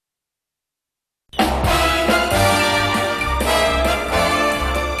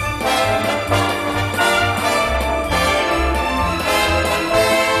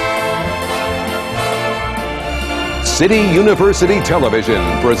City University Television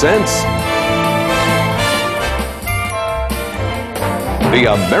presents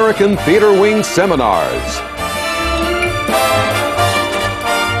the American Theater Wing Seminars.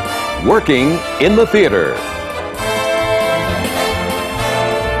 Working in the Theater.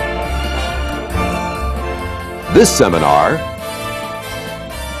 This seminar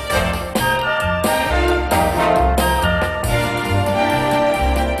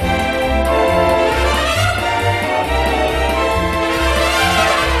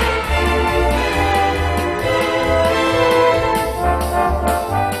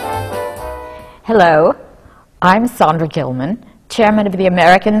Hello, I'm Sondra Gilman, Chairman of the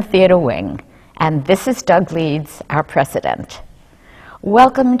American Theater Wing, and this is Doug Leeds, our President.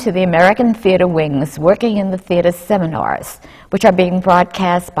 Welcome to the American Theater Wing's Working in the Theater seminars, which are being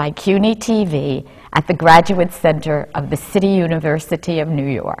broadcast by CUNY TV at the Graduate Center of the City University of New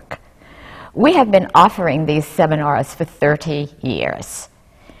York. We have been offering these seminars for 30 years.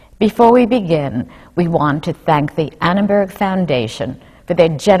 Before we begin, we want to thank the Annenberg Foundation for their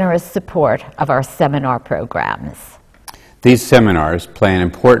generous support of our seminar programs. These seminars play an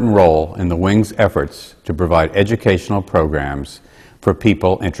important role in the Wing's efforts to provide educational programs for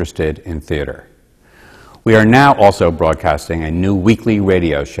people interested in theater. We are now also broadcasting a new weekly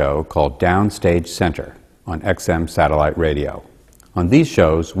radio show called Downstage Center on XM Satellite Radio. On these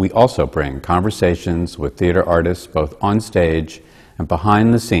shows, we also bring conversations with theater artists both on stage and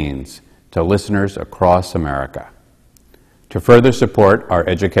behind the scenes to listeners across America. To further support our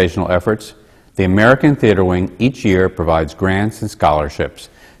educational efforts, the American Theater Wing each year provides grants and scholarships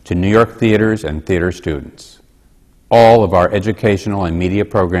to New York theaters and theater students. All of our educational and media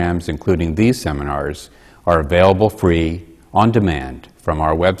programs, including these seminars, are available free, on demand, from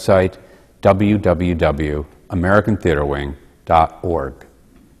our website, www.americantheaterwing.org.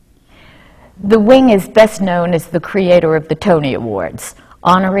 The Wing is best known as the creator of the Tony Awards,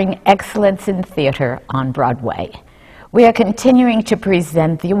 honoring excellence in theater on Broadway. We are continuing to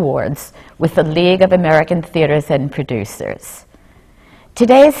present the awards with the League of American Theaters and Producers.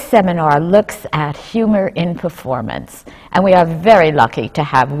 Today's seminar looks at humor in performance, and we are very lucky to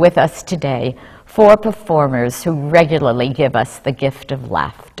have with us today 4 performers who regularly give us the gift of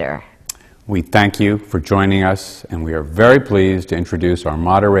laughter. We thank you for joining us, and we are very pleased to introduce our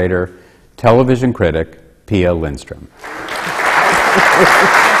moderator, television critic, Pia Lindstrom.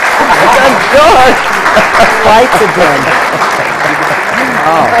 Lights again.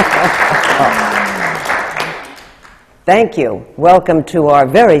 Thank you. Welcome to our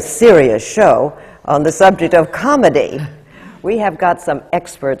very serious show on the subject of comedy. We have got some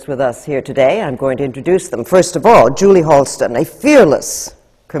experts with us here today. I'm going to introduce them. First of all, Julie Halston, a fearless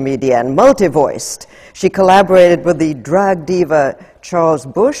comedian, multi-voiced. She collaborated with the drag diva Charles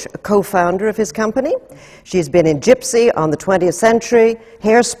Busch, a co-founder of his company. She's been in Gypsy, On the 20th Century,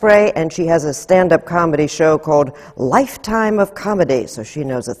 Hairspray, and she has a stand-up comedy show called Lifetime of Comedy, so she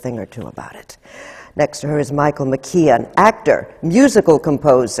knows a thing or two about it. Next to her is Michael McKeon, actor, musical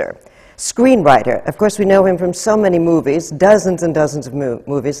composer, screenwriter. Of course, we know him from so many movies, dozens and dozens of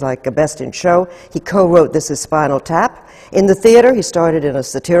movies like Best in Show. He co-wrote This Is Spinal Tap. In the theater, he started in a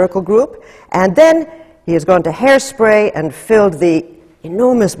satirical group, and then he has gone to Hairspray and filled the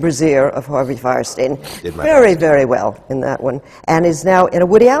enormous brassiere of Harvey Fierstein very, very well in that one, and is now in a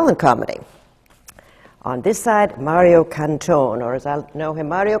Woody Allen comedy. On this side, Mario Cantone, or as I know him,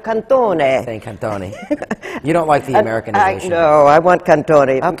 Mario Cantone. Say Cantone. You don't like the Americanization. No, I want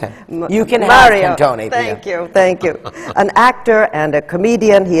Cantone. Okay. You can Mario, have Cantone. Thank you, thank you. An actor and a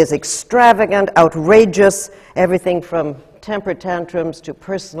comedian. He is extravagant, outrageous, everything from temper tantrums to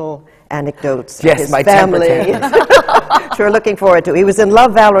personal anecdotes of his family. Which we're looking forward to. He was in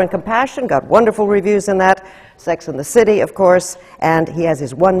Love, Valor, and Compassion, got wonderful reviews in that. Sex and the City, of course, and he has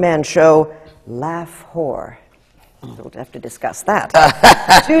his one-man show, Laugh Whore. We'll have to discuss that.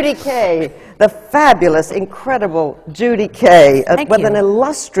 Judy Kaye, the fabulous, incredible Judy Kaye, with an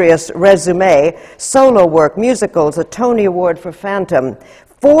illustrious resume, solo work, musicals, a Tony Award for Phantom,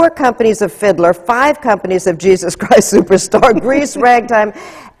 4 companies of Fiddler, 5 companies of Jesus Christ Superstar, Grease, Ragtime,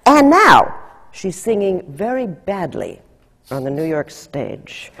 and now she's singing very badly on the New York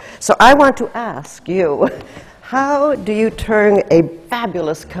stage. So I want to ask you, how do you turn a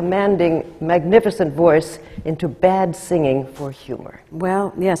fabulous, commanding, magnificent voice into bad singing for humor?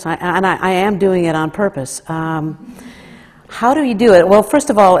 Well, yes, I am doing it on purpose. How do you do it? Well, first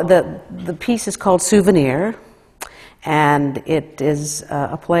of all, the piece is called Souvenir, and it is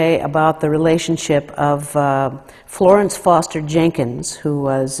a play about the relationship of Florence Foster Jenkins, who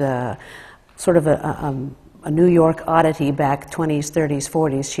was sort of a a New York oddity back 20s, 30s,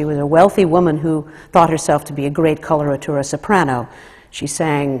 40s. She was a wealthy woman who thought herself to be a great coloratura soprano. She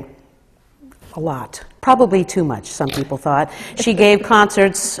sang a lot, probably too much, some people thought. She gave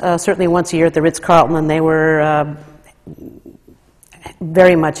concerts certainly once a year at the Ritz-Carlton, and they were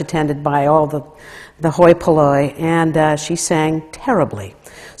very much attended by all the hoi polloi, and she sang terribly.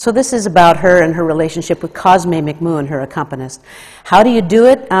 So this is about her and her relationship with Cosme McMoon, her accompanist. How do you do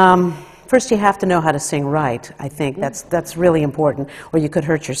it? First, you have to know how to sing right, I think. That's really important, or you could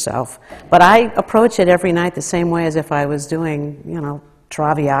hurt yourself. But I approach it every night the same way as if I was doing, you know,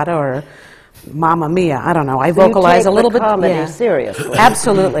 Traviata or Mamma Mia. I don't know. I vocalize a little bit. Comedy seriously.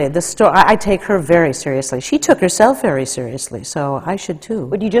 Absolutely. I take her very seriously. She took herself very seriously, so I should too.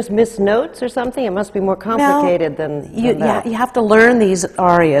 Would you just miss notes or something? It must be more complicated than that. You have to learn these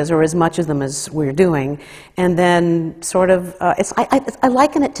arias, or as much of them as we're doing, and then sort of, I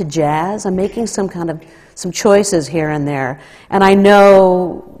liken it to jazz. I'm making some choices here and there, and I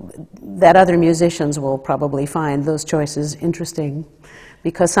know that other musicians will probably find those choices interesting,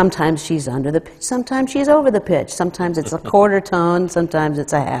 because sometimes she's under the pitch, sometimes she's over the pitch, sometimes it's a quarter tone, sometimes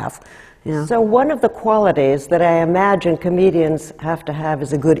it's a half. You know? So one of the qualities that I imagine comedians have to have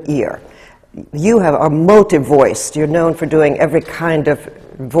is a good ear. You have a multi-voiced. You're known for doing every kind of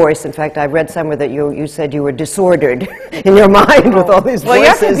voice. In fact, I read somewhere that you said you were disordered in your mind with all these voices. Well, you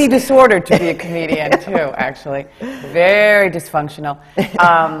have to be disordered to be a comedian, too, actually. Very dysfunctional.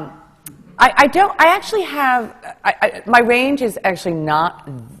 I actually have, my range is actually not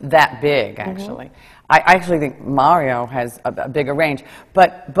that big, actually. I actually think Mario has a bigger range.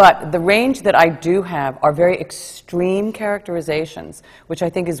 But the range that I do have are very extreme characterizations, which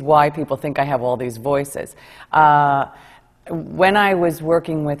I think is why people think I have all these voices. When I was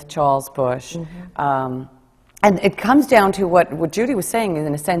working with Charles Busch, and it comes down to what Judy was saying,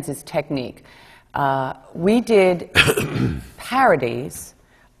 in a sense, is technique. We did parodies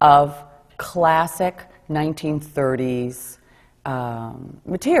of classic 1930s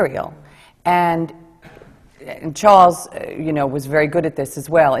material, and Charles, you know, was very good at this as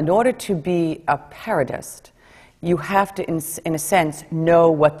well. In order to be a parodist, you have to, in a sense,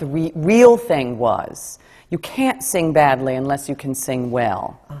 know what the real thing was. You can't sing badly unless you can sing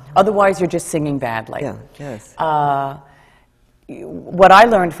well. Otherwise, you're just singing badly. Yeah, yes. What I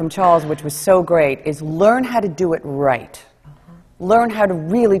learned from Charles, which was so great, is learn how to do it right. Learn how to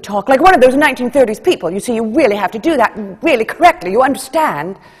really talk like one of those 1930s people. You see, you really have to do that really correctly. You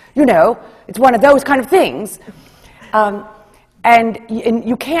understand, you know, it's one of those kind of things. And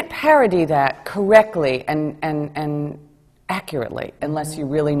you can't parody that correctly and accurately unless you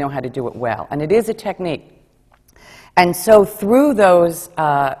really know how to do it well. And it is a technique. And so through those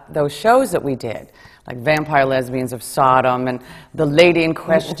shows that we did, like Vampire Lesbians of Sodom, and The Lady in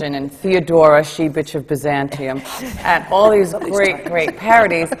Question, and Theodora, She-Bitch of Byzantium, and all these great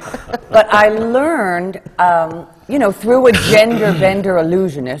parodies. But I learned, you know, through a gender-bender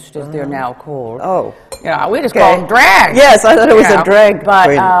illusionist, as they're now called. Oh. You know, we just call them drag. Yes, I thought it was You know, a drag but,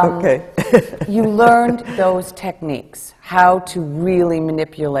 queen. Okay. You learned those techniques, how to really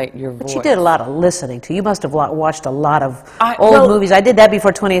manipulate your voice. But you did a lot of listening, too. You must have watched a lot of old well, movies. I did that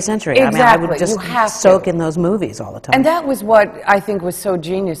before 20th Century. Exactly. I mean, I would just You have soak to. in those movies all the time. And that was what I think was so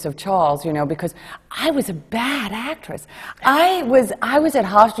genius of Charles, you know, because I was a bad actress. I was at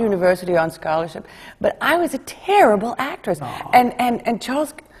Hofstra University on scholarship, but I was a terrible actress. And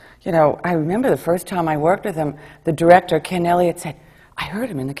Charles, you know, I remember the first time I worked with him, the director, Ken Elliott, said, I heard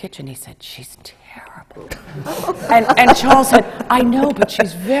him in the kitchen, he said, she's terrible. and Charles said, I know, but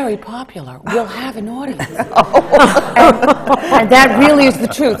she's very popular. We'll have an audience. and that really is the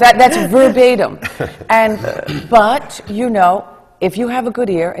truth. That's verbatim. But, you know, if you have a good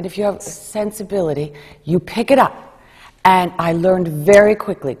ear and if you have sensibility, you pick it up. And I learned very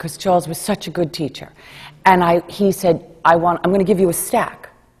quickly, because Charles was such a good teacher. And he said, I'm going to give you a stack,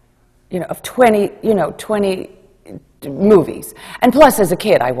 you know, of 20 movies. And plus, as a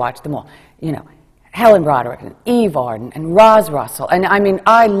kid, I watched them all. You know, Helen Broderick and Eve Arden and Roz Russell. And I mean,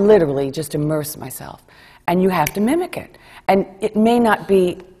 I literally just immersed myself. And you have to mimic it. And it may not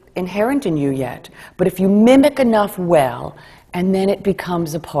be inherent in you yet, but if you mimic enough well, and then it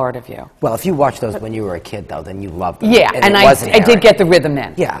becomes a part of you. Well, if you watched those when you were a kid, though, then you loved them. Yeah, and I did get the rhythm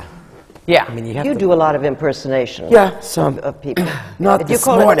then. Yeah. Yeah. I mean, You do a lot of impersonation some of people. Not If this you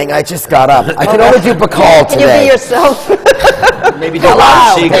call it- morning. I just got up. I can only do Bacall Can you today. be yourself? Maybe do a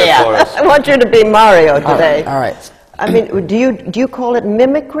loud secret for us. I want you to be Mario today. All right. I mean, do you call it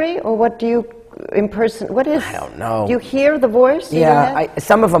mimicry, or what do you impersonate? What is? I don't know. Do you hear the voice? in your head? Yeah,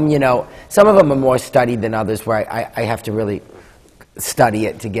 some of them, you know, some of them are more studied than others, where I have to really study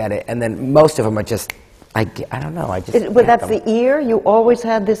it to get it, and then most of them are just I don't know. I just. But that's the ear? You always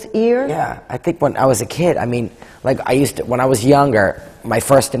had this ear? Yeah, I think when I was a kid, I mean, like when I was younger, my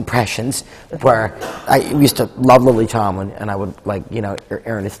first impressions were, I used to love Lily Tomlin, and I would like,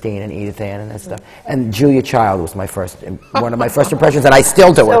 Ernestine and Edith Ann and that stuff. And Julia Child was one of my first impressions, and I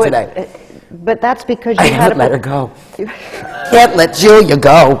still do it today. But that's because you I had haven't let her go. Can't let Julia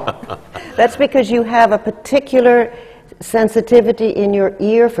go. That's because you have a particular sensitivity in your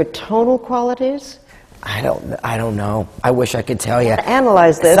ear for tonal qualities? I don't know. I wish I could tell you.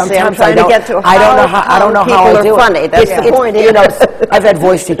 Analyze this. Sometimes I'm trying to get to I don't know how I do people are funny. That's the point. I've had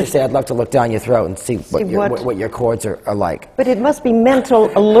voice teachers say, "I'd love to look down your throat and see what your chords are like." But it must be mental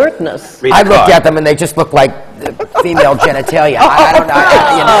alertness. I looked at them and they just look like female genitalia. I don't know.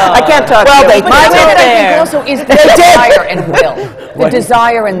 I can't talk. Well, to you. they might I be think also is the desire and will. The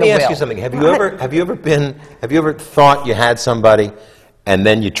desire and the Let me will. ask you something. Have you ever thought you had somebody, and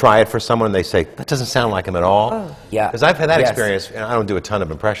then you try it for someone, and they say, that doesn't sound like him at all? Oh. Yeah. Because I've had that Yes. experience, and I don't do a ton of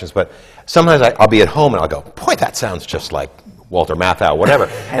impressions, but sometimes I'll be at home, and I'll go, boy, that sounds just like Walter Matthau, whatever.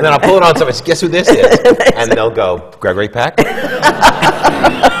 And then I'll pull it on somebody, guess who this is? And they'll go, Gregory Peck?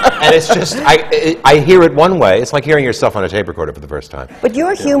 And it's just, I hear it one way. It's like hearing yourself on a tape recorder for the first time. But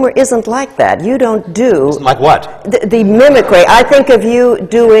your humor isn't like that. You don't do Like what? the mimicry. I think of you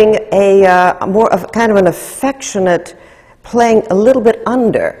doing a more of kind of an affectionate, playing a little bit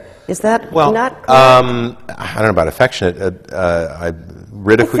under. Is that not correct? I don't know about affectionate.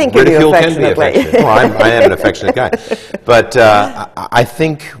 Ridicule think of you can be affectionately. affectionate. Well, I am an affectionate guy. But I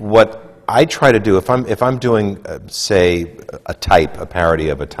think what I try to do, if I'm doing, say, a parody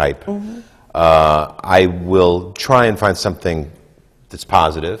of a type, I will try and find something that's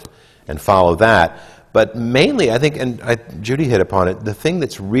positive and follow that. But mainly, I think, and Judy hit upon it, the thing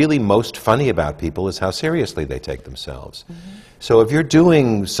that's really most funny about people is how seriously they take themselves. So if you're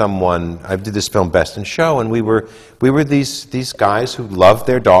doing someone, I did this film Best in Show, and we were these guys who loved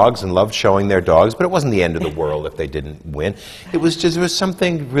their dogs and loved showing their dogs, but it wasn't the end of the world if they didn't win. It was just, there was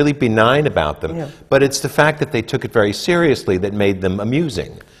something really benign about them. Yeah. But it's the fact that they took it very seriously that made them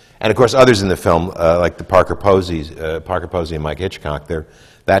amusing. And of course, others in the film, like the Parker Posey and Mike Hitchcock, they're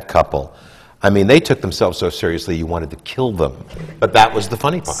that couple. I mean, they took themselves so seriously you wanted to kill them. But that was the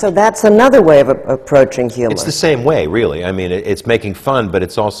funny part. So that's another way of approaching humor. It's the same way, really. I mean, it's making fun, but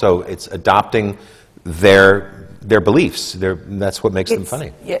it's also adopting their beliefs. That's what makes them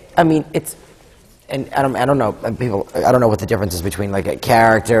funny. Yeah, I mean, and I don't know, people. I don't know what the difference is between like a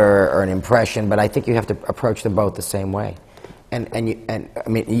character or an impression, but I think you have to approach them both the same way. And I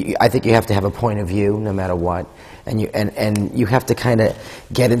mean, I think you have to have a point of view no matter what, and you have to kind of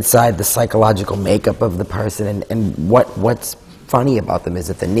get inside the psychological makeup of the person and what's funny about them. Is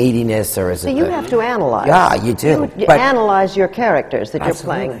it the neediness or is it? So you have to analyze. Yeah, you do. You analyze your characters that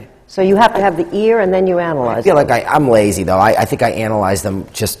Absolutely. you're playing. So you have to have the ear, and then you analyze. I feel like I'm lazy though. I think I analyze them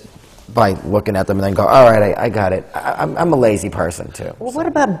just by looking at them and then go, all right, I got it. I'm a lazy person too. Well, what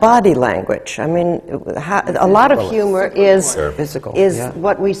about body language? I mean, a lot of humor is physical. Is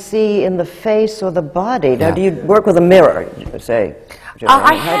what we see in the face or the body. Now, do you work with a mirror, say?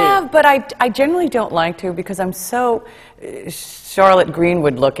 I have, but I generally don't like to because I'm so Charlotte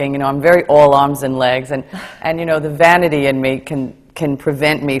Greenwood looking. You know, I'm very all arms and legs, and you know, the vanity in me can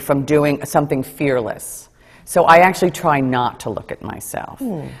prevent me from doing something fearless. So I actually try not to look at myself.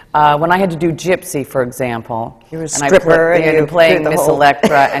 When I had to do Gypsy, for example, you're a and stripper, I played playing Miss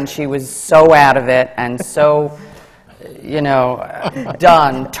Electra, and she was so out of it and so, you know,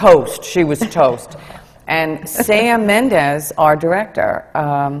 done, toast. She was toast. And Sam Mendes, our director,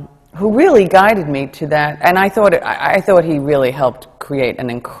 who really guided me to that, and I thought he really helped create an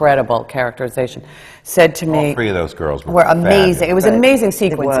incredible characterization, said to me... All three of those girls were amazing. It was an amazing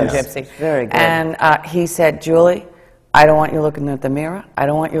sequence in was. Gypsy. Very good. And he said, Julie, I don't want you looking at the mirror. I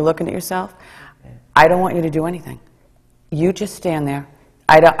don't want you looking at yourself. I don't want you to do anything. You just stand there.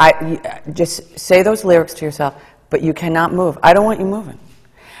 Just say those lyrics to yourself, but you cannot move. I don't want you moving.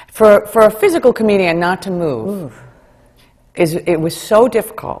 For a physical comedian not to move, it was so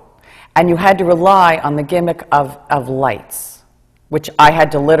difficult. And you had to rely on the gimmick of lights, which I had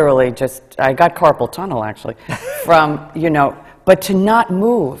to literally I got carpal tunnel actually, from, you know, but to not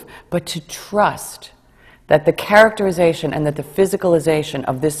move, but to trust that the characterization and that the physicalization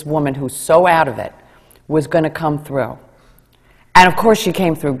of this woman who's so out of it was going to come through. And of course she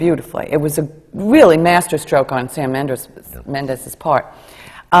came through beautifully. It was a really masterstroke on Sam Mendes' part.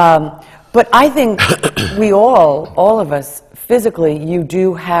 But I think we all of us, physically, you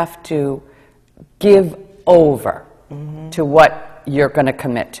do have to give over to what you're going to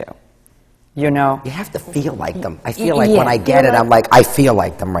commit to. You know? You have to feel like them. I feel like when I get it, I'm like, I feel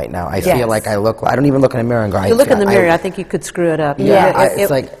like them right now. I Yes. feel like I look. I don't even look in the mirror and go. You look in the mirror, I think you could screw it up. Yeah, it,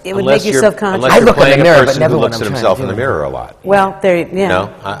 it's like- it would Unless make you you're- subconscious. Unless I you're look in the playing mirror, a but person never who when looks I'm at trying himself to in the do it. mirror a lot. Well, there, yeah.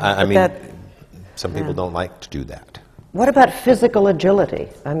 No, I mean, That- some people don't like to do that. What about physical agility?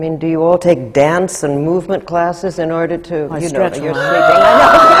 I mean, do you all take dance and movement classes in order to, I you know, stretch a you're lot.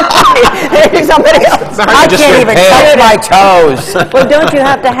 sleeping? I know. Somebody else. I can't even touch my toes. Well, don't you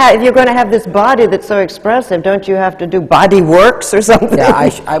have to have, if you're going to have this body that's so expressive, don't you have to do body works or something? Yeah,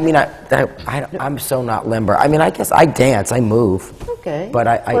 I mean, I'm so not limber. I mean, I guess I dance, I move. Okay. But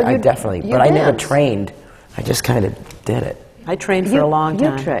I Well, you- definitely, you but I never dance. trained. I just kind of did it. I trained for You- a long you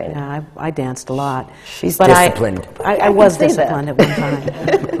time. trained. Yeah, I danced a lot. She's But disciplined. I was see that. disciplined at one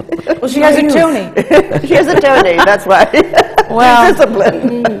time. Well, she has a tuning. She has a Tony, that's why. Well- She's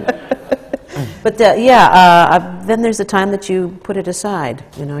disciplined. But then there's a time that you put it aside.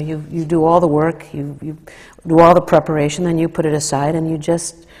 You know, you do all the work, you do all the preparation, then you put it aside and you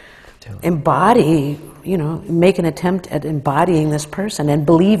just embody, you know, make an attempt at embodying this person and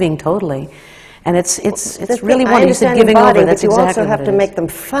believing totally. And it's really I one you said understand giving embodying, over. That's but you exactly also have what to it make is. them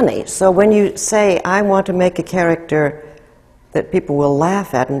funny. So when you say, I want to make a character that people will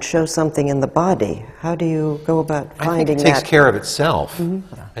laugh at and show something in the body, how do you go about I finding think it takes that? care of itself.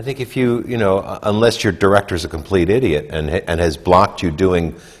 I think if you know, unless your director's a complete idiot and has blocked you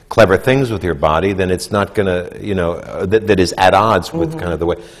doing clever things with your body, then it's not going to, you know, that is at odds with kind of the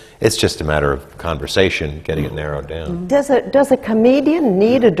way. It's just a matter of conversation, getting it narrowed down. Does a comedian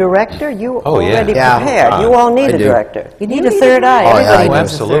need a director? You Oh, yeah. already Yeah. prepared. You all need I a do. director. You need a third eye. Oh, yeah, Everybody I do.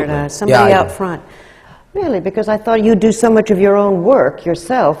 needs a third Absolutely. eye. Somebody Yeah, I out do. front. Really? Because I thought you do so much of your own work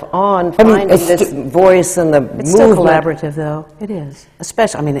yourself on I mean, finding it's this st- voice and the It's still movement. collaborative, though. It is.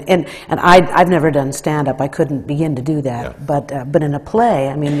 Especially, I mean, and I've never done stand-up. I couldn't begin to do that. Yeah. But in a play,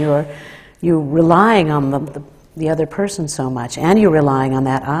 I mean, you're relying on the other person so much, and you're relying on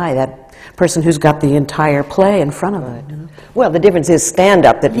that eye, that person who's got the entire play in front of them. You know? Well, the difference is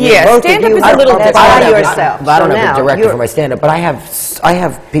stand-up. That Yeah, both stand-up of you is a little are different. by I yourself. don't So have now a director you're- for my stand-up, but I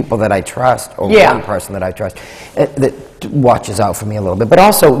have people that I trust, or Yeah. one person that I trust, that watches out for me a little bit. But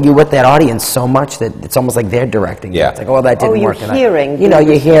also, you're with that audience so much that it's almost like they're directing. Yeah. It's like, oh, that didn't you're work tonight. hearing You know,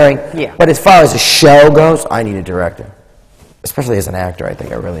 you're hearing. Yeah. But as far as a show goes, I need a director. Especially as an actor, I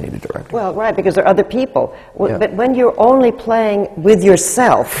think I really need a director. Well, right, because there are other people. Yeah. But when you're only playing with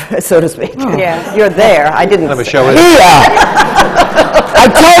yourself, so to speak, Yeah. you're there. I didn't. Kind of a say- show is. I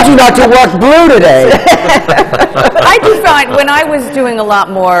told you not to work blue today. But I do find when I was doing a lot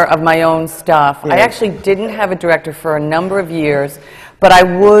more of my own stuff, I actually didn't have a director for a number of years. But I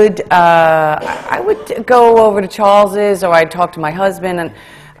would go over to Charles's, or I'd talk to my husband, and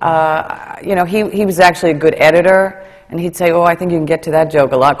you know, he was actually a good editor. And he'd say, "Oh, I think you can get to that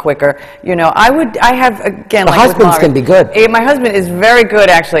joke a lot quicker." You know, I have again. The like with husbands Mari- can be good. My husband is very good,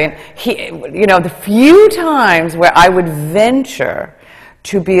 actually, and he, you know, the few times where I would venture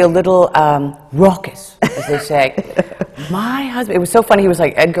to be a little raucous, as they say, my husband. It was so funny. He was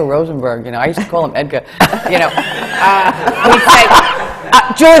like Edgar Rosenberg. You know, I used to call him Edgar. You know, he'd say,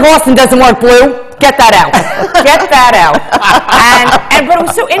 "Julie Austin doesn't work blue. Get that out. Get that out." But it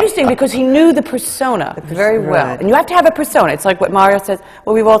was so interesting because he knew the persona very well. And you have to have a persona. It's like what Mario says,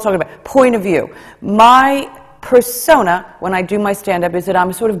 what we've all talked about, point of view. My persona, when I do my stand-up, is that I'm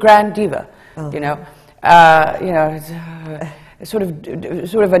a sort of grand diva, you know. Sort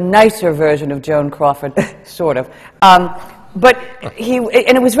of a nicer version of Joan Crawford, sort of. But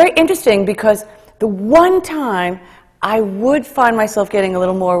and it was very interesting because the one time I would find myself getting a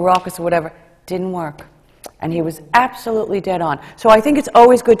little more raucous or whatever, didn't work. And he was absolutely dead on. So I think it's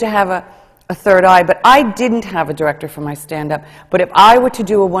always good to have a third eye, but I didn't have a director for my stand-up. But if I were to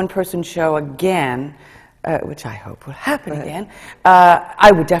do a one-person show again, which I hope will happen again,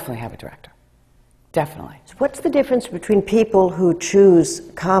 I would definitely have a director. Definitely. So what's the difference between people who choose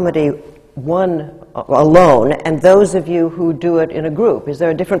comedy alone and those of you who do it in a group? Is there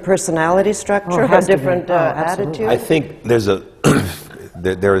a different personality structure, it a has to be. different Oh, absolutely. attitude? I think there's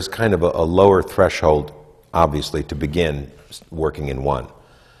there is kind of a lower threshold, obviously, to begin working in one.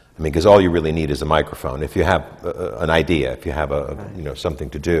 I mean, because all you really need is a microphone. If you have an idea, if you have something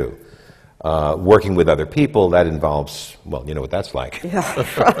to do, working with other people, that involves, well, you know what that's like. Yeah,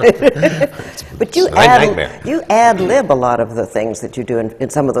 right. But you It's a nightmare. ad lib a lot of the things that you do in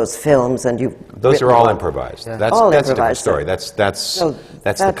some of those films, and you. Those are all improvised. That's All a different improvised. story. That's So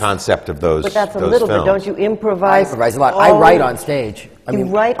the concept of those. But that's a those little films. bit. Don't you I improvise? improvise a lot. all- I write on stage. I You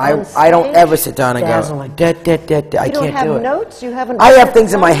mean, write on I don't stage? ever sit down and go, Dazzling. da, da, da, da. I You don't can't have do it. notes. You haven't. I have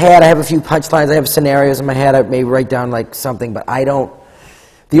things in my head. I have a few punchlines. I have scenarios in my head. I may write down like something, but I don't.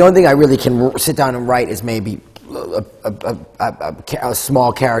 The only thing I really can sit down and write is maybe a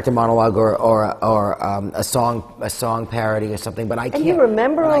small character monologue or a song parody or something. But I can't. And you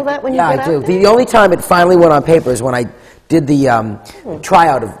remember all that when you yeah, get I do. out there? The only time it finally went on paper is when I did the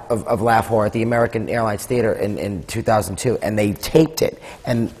tryout of Laugh Horror at the American Airlines Theater in 2002, and they taped it,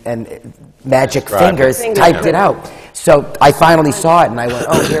 and Magic Fingers typed it out. So I finally saw it, and I went,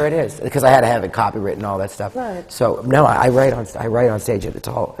 "Oh, here it is," because I had to have it copywritten and all that stuff. Right. So no, I write on stage. It's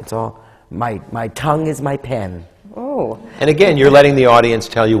all my tongue is my pen. Oh. And again, you're letting the audience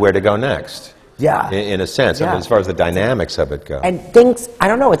tell you where to go next. Yeah. In a sense, I mean, Yeah. as far as the dynamics of it go. And things, I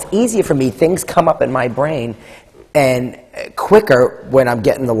don't know, it's easier for me. Things come up in my brain and quicker when I'm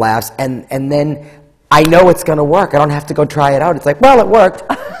getting the laughs, and then I know it's going to work. I don't have to go try it out. It's like, well, it worked.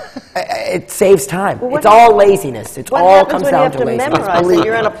 It saves time. It's all laziness. It all comes down to laziness. What happens when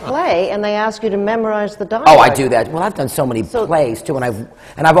you have to memorize it? You're in a play and they ask you to memorize the dialogue. Oh, I do that. Well, I've done so many plays too, and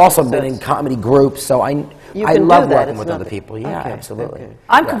I've also been in comedy groups, so I can love do that. working It's with not other that- people. Yeah, Okay, absolutely. okay.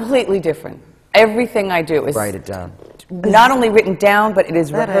 I'm completely different. Everything I do is Write it down. not only written down, but it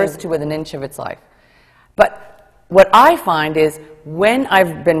is That rehearsed is- to within an inch of its life. But what I find is when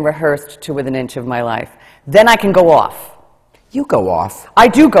I've been rehearsed to within an inch of my life, then I can go off. You go off. I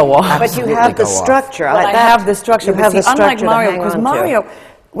do go off. But you Absolutely have the go off. structure. Well, I That- have the structure. You but have see, the structure unlike to Mario, hang because on to. Mario,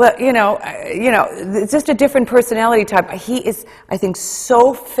 well, it's just a different personality type. He is, I think,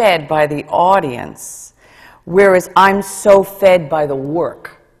 so fed by the audience, whereas I'm so fed by the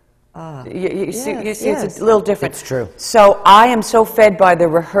work. You see, yes. it's a little different. It's true. So I am so fed by the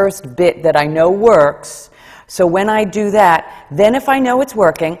rehearsed bit that I know works. So when I do that, then if I know it's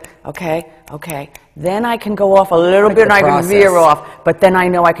working, okay, then I can go off a little bit and the I can veer process. off, but then I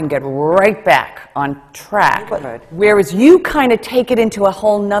know I can get right back on track. Right. Whereas you kind of take it into a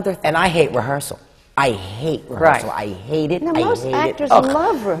whole nother thing. And I hate rehearsal. I hate rehearsal. Right. I hate it. Now, I most hate actors it. Ugh.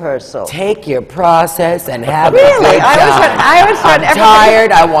 love rehearsal. Take your process and have Really? a good I always time. thought- I always thought I'm everybody-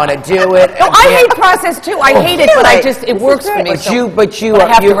 tired. I want to do it. No, I hate process too. I hate it, but really? it works for me. But so- you, but I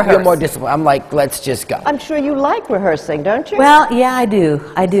have to you're rehearse. more disciplined. I'm like, let's just go. I'm sure you like rehearsing, don't you? Well, yeah, I do. See,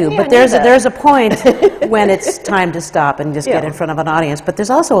 I But knew there's that. a point when it's time to stop and just get Yeah. in front of an audience. But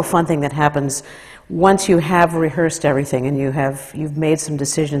there's also a fun thing that happens once you have rehearsed everything and you've made some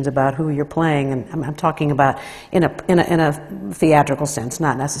decisions about who you're playing. And I'm talking about in a theatrical sense,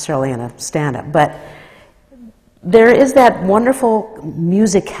 not necessarily in a stand-up. But there is that wonderful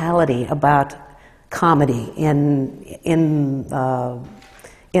musicality about comedy in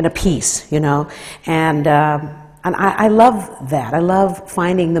a piece, you know, and I love that. I love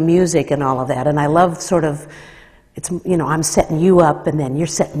finding the music and all of that, and I love sort of, it's, you know, I'm setting you up, and then you're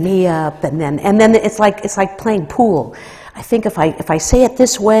setting me up, and then it's like playing pool. I think if I say it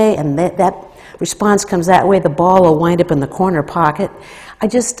this way and that response comes that way, the ball will wind up in the corner pocket. I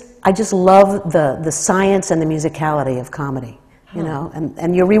just love the science and the musicality of comedy. You know,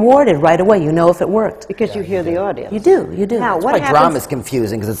 and you're rewarded right away. You know if it worked. Because you hear the audience. You do. Now, That's what why happens? drama's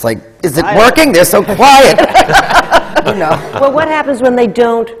confusing, because it's like, is it working? They're so quiet. You know. Well, what happens when they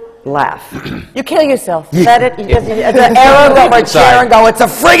don't laugh? You kill yourself. Let it. Does The arrow go my chair and go, it's a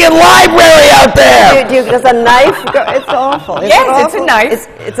friggin' library out there! Does a knife go? It's awful. Is Yes, it awful? it's a knife.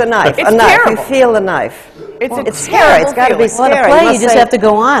 It's a knife. It's a knife. terrible. You feel the knife. It's scary. It's got to be Well, in scary. a play, must you just say- have to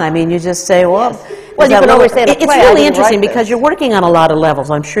go on. I mean, you just say, well... Well, you that can really- always say in a It's play, I really didn't interesting write because this. you're working on a lot of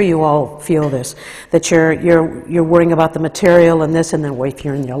levels. I'm sure you all feel this, that you're worrying about the material and this, and then if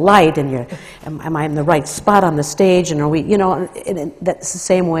you're in your light, and am I in the right spot on the stage, and are we, you know, and that's the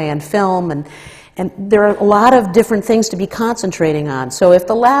same way in film, and there are a lot of different things to be concentrating on. So if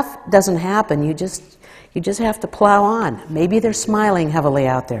the laugh doesn't happen, you just have to plow on. Maybe they're smiling heavily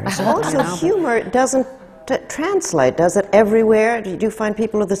out there. So, Also, you know, humor doesn't translate, does it, everywhere? Do you find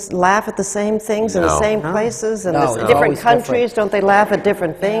people laugh at the same things in the No. same places and No, the it's different always countries? different. Don't they laugh at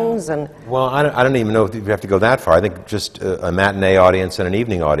different things? And Well, I don't even know if you have to go that far. I think just a matinee audience and an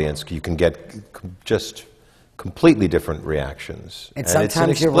evening audience, you can get just completely different reactions. And it's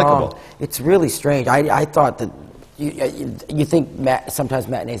sometimes you're inexplicable. wrong. It's really strange. I thought that you think sometimes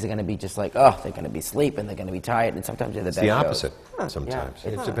matinees are going to be just like, oh, they're going to be sleeping, they're going to be tired, and sometimes they're the It's best the shows. opposite sometimes.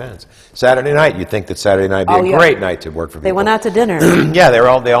 It depends. Saturday night, you'd think that Saturday night would be Oh, a yeah. great night to work for people. they went out to dinner. Yeah, they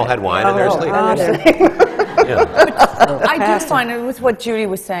all had wine and they're asleep. Yeah. I do find, it with what Judy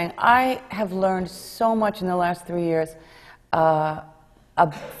was saying, I have learned so much in the last 3 years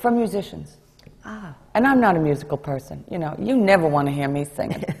from musicians. And I'm not a musical person. You know, you never want to hear me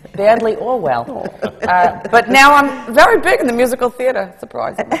singing, badly or well. But now I'm very big in the musical theater,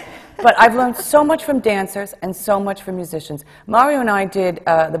 surprisingly. But I've learned so much from dancers and so much from musicians. Mario and I did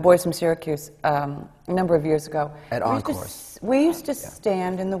The Boys from Syracuse a number of years ago. At We used to Encores. we used to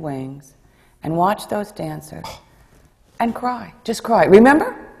stand in the wings and watch those dancers and cry, just cry.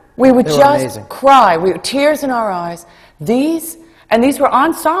 Remember? We would They were just amazing. cry. Tears in our eyes. These were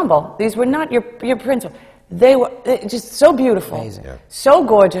ensemble. These were not your principal. They were just so beautiful, Amazing. Yeah. so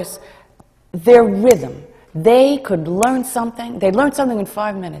gorgeous. Their rhythm. They could learn something. They'd learn something in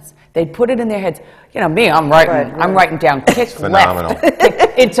 5 minutes. They'd put it in their heads. You know, me, I'm writing down kick Phenomenal. left.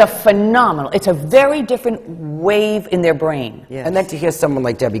 It's a phenomenal. It's a very different wave in their brain. Yes. And then to hear someone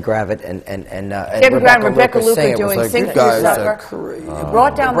like Debbie Gravitt and Debbie Brown, Rebecca Lucas Luker sing it was doing like, Sing you for guys Sucker. are crazy.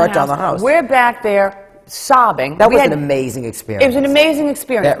 Brought down the house. We're back there sobbing. That We was had- an amazing experience. It was an amazing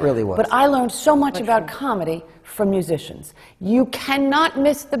experience. That really was. But I learned so much about comedy from musicians. You cannot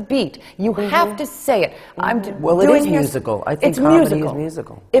miss the beat. You have to say it. Well, it doing is musical. I think it's comedy is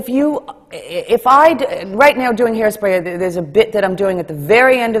musical. If right now doing Hairspray, there's a bit that I'm doing at the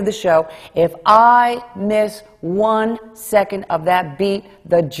very end of the show. If I miss 1 second of that beat,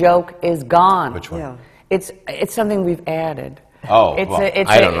 the joke is gone. Which one? Yeah. It's something we've added. Oh, It's well, it's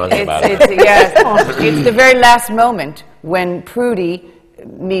I don't know anything about it. Yes, it's the very last moment when Prudy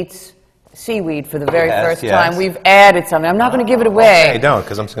meets seaweed for the very Yes, first yes. time. We've added something. I'm not going to give it away. Okay, don't,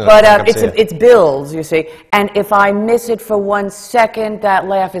 'cause I'm just gonna But come see it. it's bills, you see. And if I miss it for 1 second, that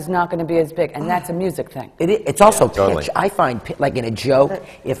laugh is not going to be as big. And that's a music thing. It's also Yeah, totally. pitch. I find, like in a joke,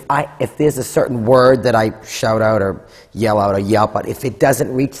 if there's a certain word that I shout out or yell out or yelp out, if it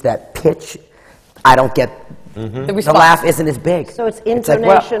doesn't reach that pitch, I don't get. The response. laugh isn't as big. So it's like,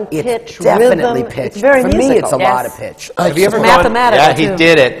 intonation, it's pitch, definitely rhythm. pitch. It's very For me, musical. it's a Yes. lot of pitch. Have you ever gone? mathematical, Yeah, he too.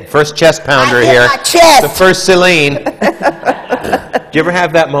 did it. First chest pounder I hit here. my chest. The first Celine. Do you ever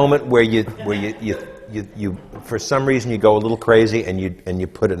have that moment where you for some reason you go a little crazy and you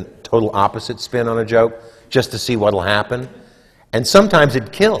put a total opposite spin on a joke just to see what'll happen? And sometimes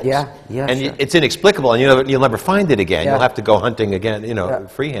it kills. Yeah, And sure. it's inexplicable, and you'll never find it again. Yeah. You'll have to go hunting again, Yeah.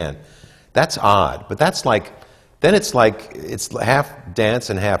 freehand. That's odd, but that's like. Then it's like it's half dance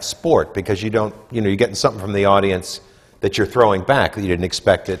and half sport because you're getting something from the audience that you're throwing back that you didn't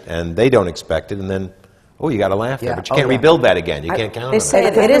expect it and they don't expect it, and then you got to laugh there, Yeah. but you can't rebuild that again. You can't count on They say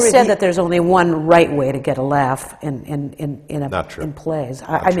it. it is said that there's only one right way to get a laugh Not true. in plays.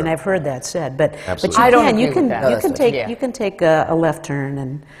 Not I mean, true. I've heard that said, but Absolutely. you I don't can agree you can with that. you No, can that's take yeah. you can take a left turn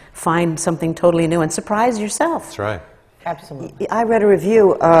and find something totally new and surprise yourself. That's right. Absolutely. I read a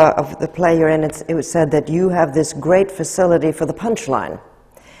review of the play you're in. It was said that you have this great facility for the punchline.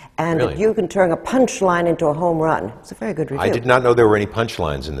 And Really? that you can turn a punchline into a home run. It's a very good review. I did not know there were any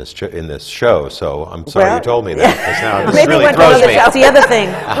punchlines in this show, so I'm sorry Well, you told me that. 'Cause now this Maybe really when throws another me. That's the other thing.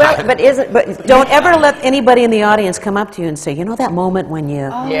 Well, but Don't ever let anybody in the audience come up to you and say, you know that moment when you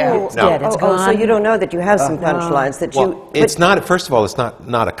Yeah. it's No. dead, it's so gone. you don't know that you have some punchlines that Well, you. it's not. First of all, it's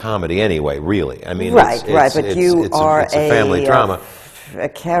not a comedy anyway. Really, I mean, Right, it's, right, but it's, you it's are a family drama. A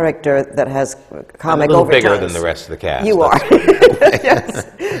character that has comic I'm a little overtones. bigger than the rest of the cast. You are. That's-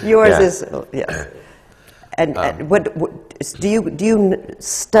 Yes. Yours Yeah. is, yes. And what do you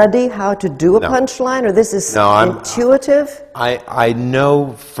study how to do a No. punchline, or this is No, I'm- intuitive? I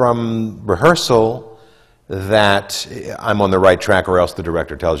know from rehearsal that I'm on the right track, or else the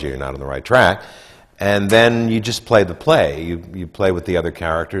director tells you you're not on the right track. And then you just play the play. You play with the other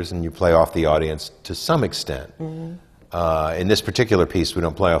characters, and you play off the audience to some extent. In this particular piece, we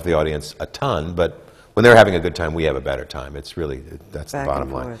don't play off the audience a ton, but when they're having a good time, we have a better time. It's really, that's Back the bottom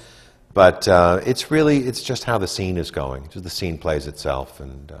and line. forth. But it's just how the scene is going. Just the scene plays itself,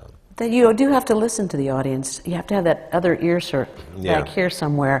 and That you do have to listen to the audience. You have to have that other ear Yeah. back here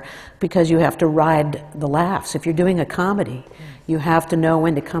somewhere because you have to ride the laughs. If you're doing a comedy, you have to know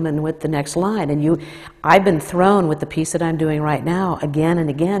when to come in with the next line. And I've been thrown with the piece that I'm doing right now again and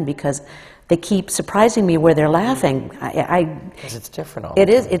again because they keep surprising me where they're laughing. Because it's different all the It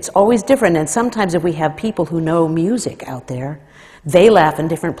is. time. It's always different. And sometimes if we have people who know music out there, they laugh in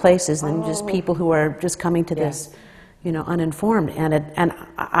different places than just people who are just coming to this, uninformed. And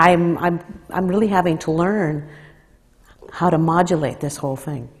I'm really having to learn how to modulate this whole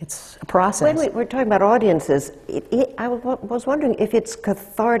thing. It's a process. When we're talking about audiences, I was wondering if it's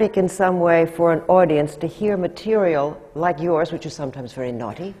cathartic in some way for an audience to hear material like yours, which is sometimes very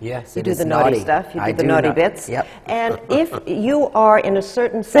naughty. Yes, You it do is the naughty naughty. stuff, you I do the do naughty not- bits. yep. And if you are, in a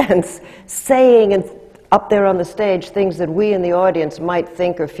certain sense, saying up there on the stage things that we in the audience might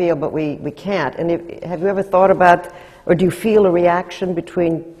think or feel, but we can't. And have you ever thought about, or do you feel a reaction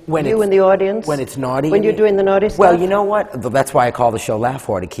between you and the audience? When it's naughty? When you're doing the naughty stuff? Well, you know what? That's why I call the show Laugh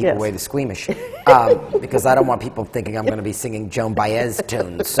War, to keep Yes. away the squeamish. Because I don't want people thinking I'm going to be singing Joan Baez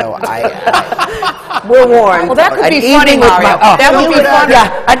tunes. So we're warned. Well, that could An be funny, evening with Mario. Ma- That would be funny.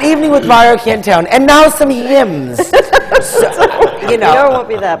 Yeah, an evening with Mario Cantone. And now some hymns. So, you know. No, it won't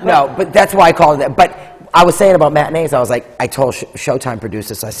be that, but- No, but that's why I call it that. But I was saying about matinees, I told Showtime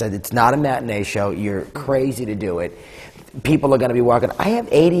producers, I said, it's not a matinee show. You're crazy to do it. People are going to be walking. I have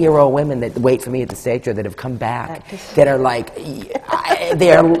 80-year-old women that wait for me at the stage show that have come back, that are like,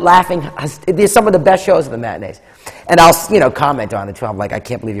 they're laughing. They're some of the best shows of the matinees. And I'll, comment on it too. I'm like, I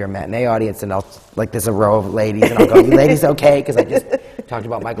can't believe you're a matinee audience. And there's a row of ladies, and I'll go, you ladies okay? Because I just talked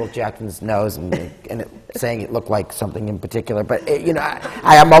about Michael Jackson's nose and saying it looked like something in particular. But,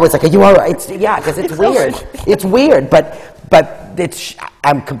 I'm always like, are you all right? Because it's weird. It's weird, but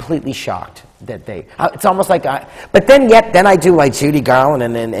I'm completely shocked that it's almost like but then I do like Judy Garland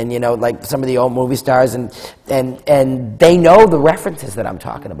and like some of the old movie stars and they know the references that I'm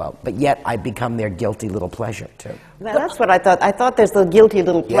talking about, but yet I become their guilty little pleasure too. That's what I thought. I thought there's the guilty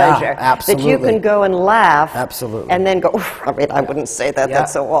little pleasure. Absolutely. That you can go and laugh. Absolutely. And then go, I wouldn't say that, Yeah.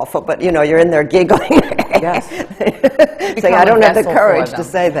 that's so awful, but you're in there giggling. Yes. Saying, I don't have the vessel for courage to them.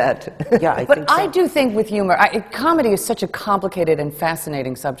 say that. Yeah, But I do think with humor, comedy is such a complicated and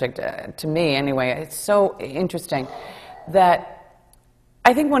fascinating subject, to me anyway. It's so interesting that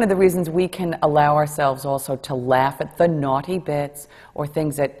I think one of the reasons we can allow ourselves also to laugh at the naughty bits or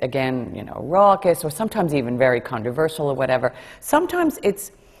things that, again, raucous or sometimes even very controversial or whatever, sometimes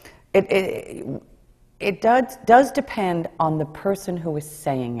it does depend on the person who is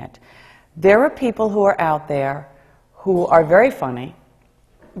saying it. There are people who are out there who are very funny,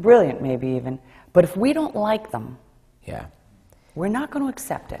 brilliant maybe even, but if we don't like them, Yeah. we're not going to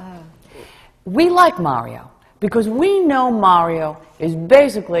accept it. We like Mario because we know Mario is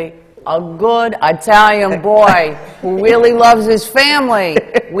basically a good Italian boy who really loves his family.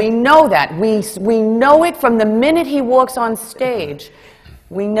 We know that. We know it from the minute he walks on stage.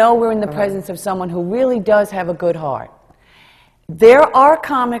 We know we're in the presence of someone who really does have a good heart. There are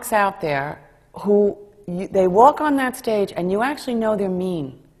comics out there who they walk on that stage and you actually know they're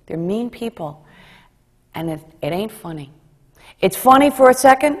mean. They're mean people. And it ain't funny. It's funny for a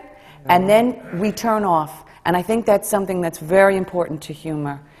second, and then we turn off. And I think that's something that's very important to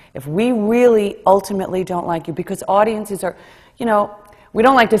humor. If we really ultimately don't like you, because audiences are, we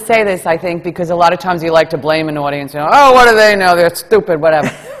don't like to say this, I think, because a lot of times you like to blame an audience. Oh, what do they know? They're stupid,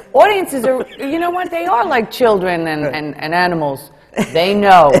 whatever. Audiences are, they are like children and animals. They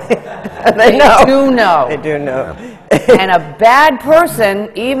know. They know. do know. They do know. And a bad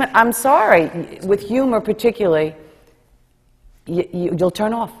person, I'm sorry, with humor particularly, you'll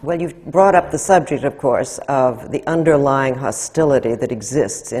turn off. Well, you've brought up the subject, of course, of the underlying hostility that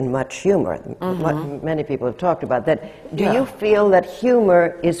exists in much humor. Many people have talked about that. Do you feel that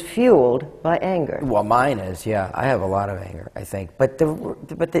humor is fueled by anger? Well, mine is, yeah. I have a lot of anger, I think. But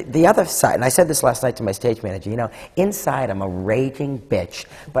the other side, and I said this last night to my stage manager, inside I'm a raging bitch,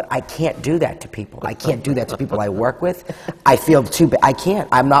 but I can't do that to people. I can't do that to people I work with. I feel too bad. I can't.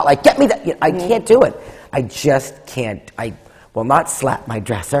 I'm not like, get me that. I can't do it. I just can't. I will not slap my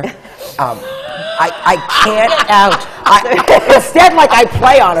dresser. I can't out. Instead, like I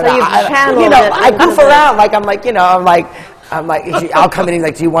play on it. So you've channeled it I goof into around I'm like, I'll come in and he's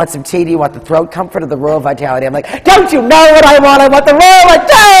like, do you want some tea? Do you want the throat comfort or the Royal Vitality? I'm like, don't you know what I want? I want the Royal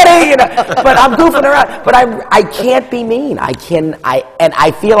Vitality! But I'm goofing around. But I can't be mean. And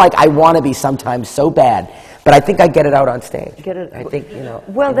I feel like I want to be sometimes so bad. But I think I get it out on stage. I think,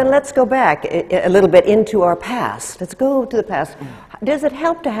 Well, then let's go back a little bit into our past. Let's go to the past. Does it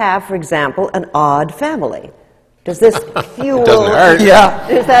help to have, for example, an odd family? Does this fuel... It doesn't hurt. Yeah.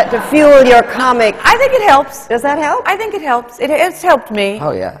 Is that to fuel your comic... I think it helps. Does that help? I think it helps. It's helped me.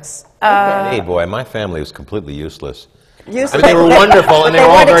 Oh, yes. Hey, boy, my family was completely useless. You I mean, they were wonderful, and they were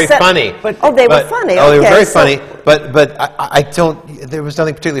all weren't very accept- funny. They were funny. Oh, they were okay, very so- funny, but I don't, there was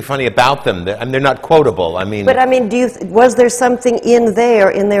nothing particularly funny about them. They're not quotable. But I mean, was there something in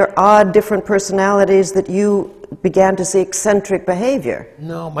their odd, different personalities that you began to see eccentric behavior?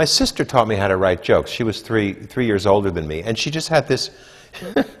 No, my sister taught me how to write jokes. She was three years older than me, and she just had this...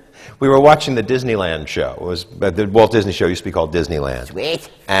 We were watching the Disneyland show. It was the Walt Disney show used to be called Disneyland.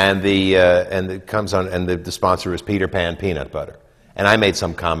 Sweet. And it comes on, and the sponsor was Peter Pan peanut butter. And I made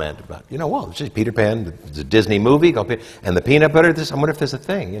some comment about, well, it's just Peter Pan, it's a Disney movie, and the peanut butter, I wonder if there's a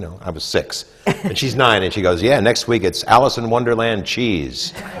thing, I was 6. And she's 9, and she goes, yeah, next week it's Alice in Wonderland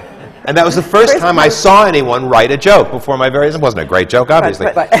cheese. And that was the first time I saw anyone write a joke before my very... It wasn't a great joke, obviously.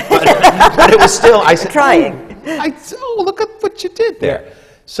 But- But it was still... I said, Trying. oh, look at what you did there.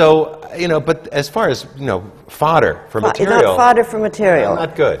 So, but as far as, fodder for material... Not fodder for material.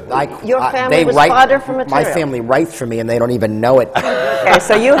 Not good. Your family was fodder for material. My family writes for me, and they don't even know it. Okay,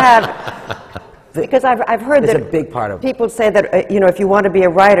 so you have... Because I've heard It's that a big part of it. people say that if you want to be a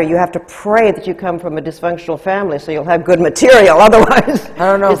writer, you have to pray that you come from a dysfunctional family, so you'll have good material. Otherwise, I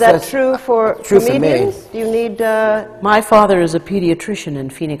don't know is if that that's true for true for me. comedians? Do you need? My father is a pediatrician in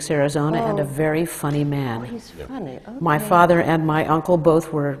Phoenix, Arizona, and a very funny man. He's funny. Okay. My father and my uncle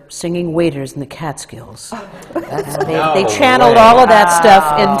both were singing waiters in the Catskills. They channeled all of that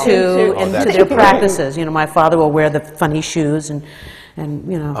stuff into their practices. My father will wear the funny shoes and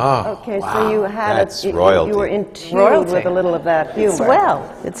Okay, so you had That's you royalty. were in tune with a little of that humor.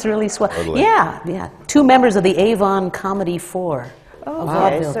 swell. It's really swell. Totally. Yeah. 2 members of the Avon Comedy 4. Okay,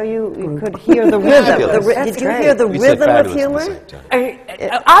 vaudeville so you could hear the rhythm. Fabulous. Did you hear the We said rhythm of fabulous at the humor? same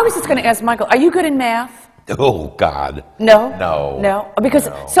time. I was just going to ask Michael, are you good in math? Oh, God. No? No. No? Because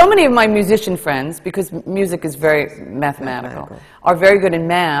so many of my musician friends, because music is very mathematical, are very good in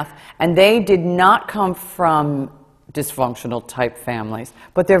math, and they did not come from dysfunctional type families,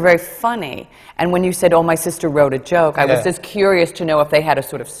 but they're very funny. And when you said, oh, my sister wrote a joke, I was just curious to know if they had a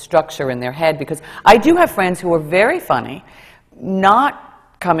sort of structure in their head, because I do have friends who are very funny, not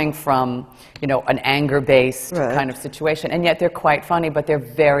coming from, an anger-based kind of situation, and yet they're quite funny, but they're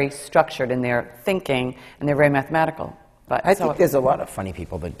very structured in their thinking, and they're very mathematical. But I think there's a lot of funny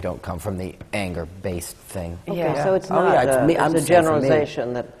people that don't come from the anger-based thing. Okay, so it's Oh, not yeah, it's me. it's I'm a saying for me.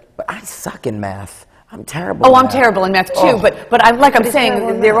 generalization that. But I suck in math. I'm terrible. Oh, in I'm math. terrible in math too, Oh. but I'm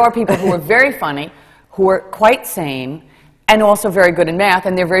saying, there are people who are very funny, who are quite sane, and also very good in math,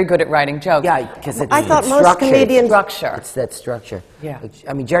 and they're very good at writing jokes. Yeah, because it's I thought most structured. comedians- Structure. It's that structure. Yeah.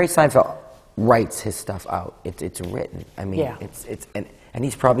 I mean, Jerry Seinfeld writes his stuff out. It's written. I mean, Yeah. and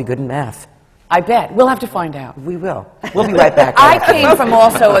he's probably good in math. I bet. We'll have to find out. We will. We'll be right back. I came from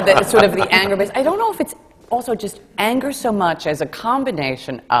also the, sort of the anger base. I don't know if it's also just anger so much as a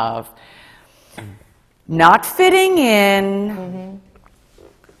combination of not fitting in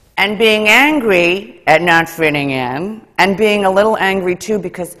and being angry at not fitting in and being a little angry too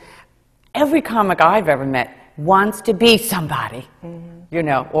because every comic I've ever met wants to be somebody,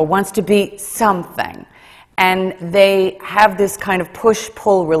 or wants to be something. And they have this kind of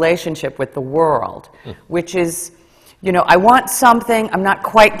push-pull relationship with the world, which is, I want something, I'm not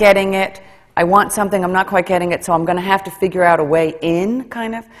quite getting it. I want something, I'm not quite getting it, so I'm going to have to figure out a way in,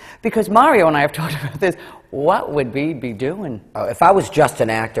 kind of. Because Mario and I have talked about this. What would we be doing? If I was just an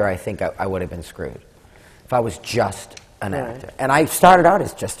actor, I think I would have been screwed. If I was just an actor. And I started out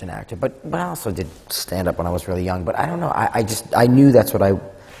as just an actor, but I also did stand-up when I was really young. But I don't know, I knew that's what I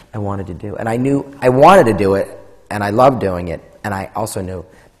wanted to do. And I knew I wanted to do it, and I loved doing it, and I also knew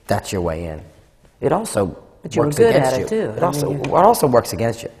that's your way in. It also But you were works good against at you. it, too. It also works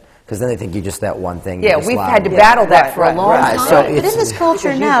against you, because then they think you're just that one thing. Yeah, you're just we've loud. had to battle that for a long time. So But in it's- this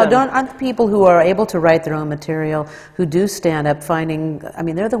culture now, aren't the people who are able to write their own material, who do stand up,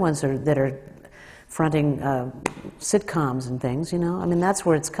 they're the ones that are fronting sitcoms and things, I mean, that's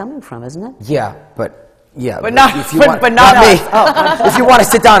where it's coming from, isn't it? Yeah, but not- if you but- want, but not me. us. If you want to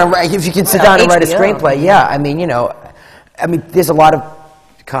sit down and write, if you can sit down and write a HBO. screenplay, yeah. I mean, there's a lot of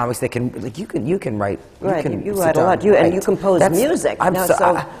comics that can, like, you can write. Right, you sit write a down lot. and And write. you compose That's- music. I'm Now, so-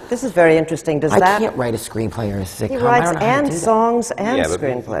 so this is very interesting. Does I that... can't write a screenplay or a sitcom. He I writes don't know how to and do that. songs and Yeah, but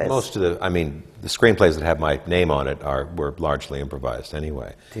screenplays. most of the screenplays that have my name on it were largely improvised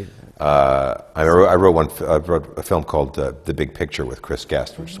anyway. I wrote a film called The Big Picture with Chris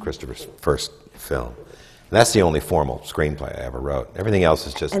Guest, which is Christopher's first film. And that's the only formal screenplay I ever wrote. Everything else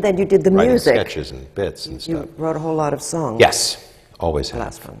is just And then you did the writing music. sketches and bits and stuff. You wrote a whole lot of songs. Yes, always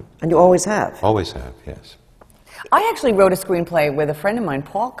Last have. one. And you always have. Always have, yes. I actually wrote a screenplay with a friend of mine,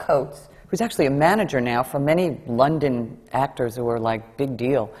 Paul Coates, who's actually a manager now for many London actors who are like big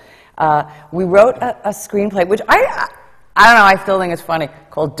deal. We wrote a screenplay, which I don't know, I still think it's funny,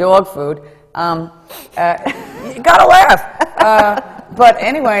 called Dog Food. You gotta laugh. But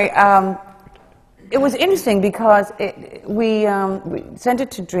anyway, it was interesting because we sent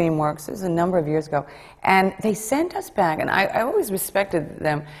it to DreamWorks. It was a number of years ago. And they sent us back, and I always respected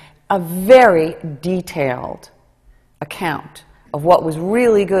them, a very detailed account of what was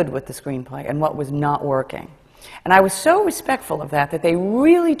really good with the screenplay and what was not working. And I was so respectful of that they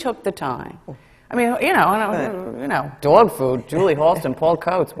really took the time. I mean, Dog Food, Julie Halston, Paul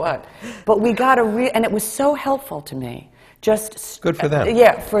Coates, what? But we got and it was so helpful to me. Just Good for them.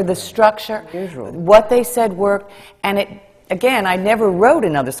 Yeah, for the structure. What they said worked, and again, I never wrote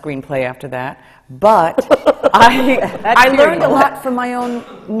another screenplay after that, but I learned a lot from my own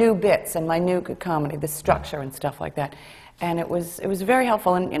new bits and my new comedy, the structure and stuff like that. And it was very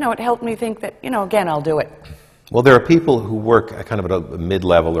helpful, and, it helped me think that, again, I'll do it. Well, there are people who work kind of at a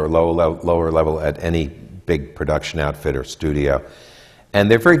mid-level or lower level at any big production outfit or studio,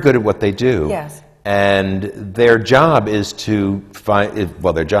 and they're very good at what they do. Yes. And their job is to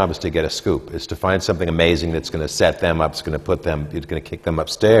their job is to get a scoop, is to find something amazing that's going to set them up, it's going to kick them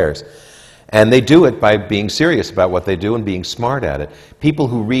upstairs. And they do it by being serious about what they do and being smart at it. People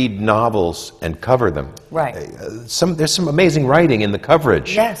who read novels and cover them. Right. There's some amazing writing in the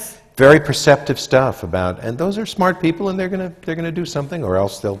coverage. Yes. Very perceptive stuff and those are smart people, and they're gonna do something, or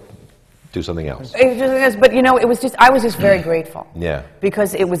else they'll do something else. But I was just very grateful. Yeah.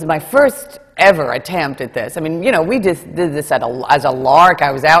 Because it was my first ever attempt at this. I mean, we just did this as a lark.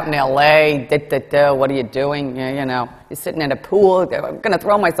 I was out in L.A. What are you doing? You're sitting in a pool. I'm going to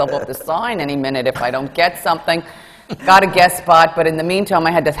throw myself off the sign any minute if I don't get something. Got a guest spot, but in the meantime,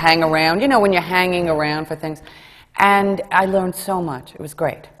 I had to hang around. When you're hanging around for things. And I learned so much. It was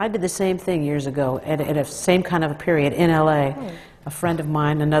great. I did the same thing years ago at a same kind of a period in L.A. A friend of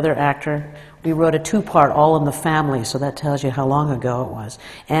mine, another actor, we wrote a two-part All in the Family, so that tells you how long ago it was.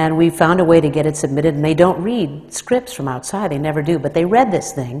 And we found a way to get it submitted, and they don't read scripts from outside, they never do, but they read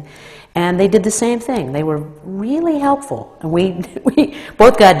this thing, and they did the same thing. They were really helpful. And we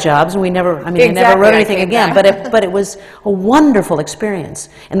both got jobs, and I never wrote anything again, but it was a wonderful experience.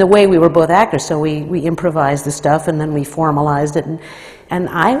 And the way we were both actors, so we improvised the stuff, and then we formalized it, and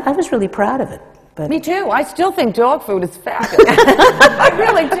I was really proud of it. But me too. I still think dog food is fabulous. I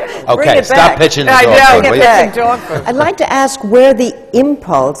really do. Okay, stop pitching the dog food. Dog food. I'd like to ask where the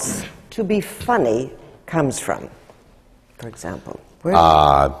impulse to be funny comes from, for example.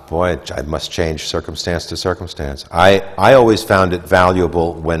 Boy, I must change circumstance to circumstance. I always found it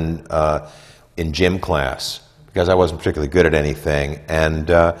valuable when in gym class, because I wasn't particularly good at anything, and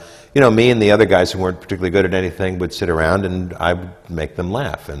me and the other guys who weren't particularly good at anything would sit around, and I would make them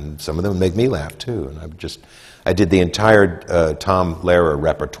laugh, and some of them would make me laugh too. And I did the entire Tom Lehrer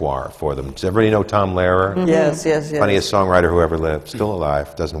repertoire for them. Does everybody know Tom Lehrer? Mm-hmm. Yes. Funniest songwriter who ever lived. Still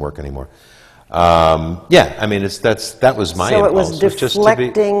alive. Doesn't work anymore. That was my impulse. So it was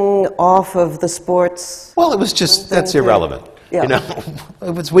deflecting off of the sports? Well, it was just, that's irrelevant. Yeah.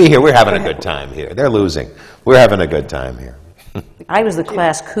 We're having a good time here. They're losing. We're having a good time here. I was the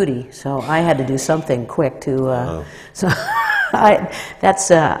class cootie, so I had to do something quick to. So I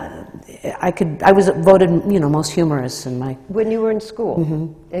was voted, most humorous in my. When you were in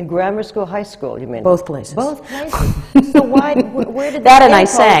school, in grammar school, high school, you mean? Both places. Both places. So where did that? And I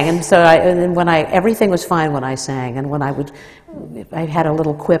sang, and so everything was fine when I sang, and when I had a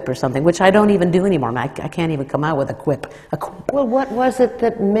little quip or something, which I don't even do anymore. I can't even come out with a quip. Well, what was it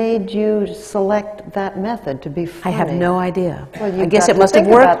that made you select that method to be funny? I have no idea. Well, I guess it must have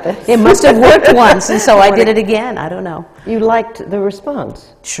worked. It must have worked once, and so I did it again. I don't know. You liked the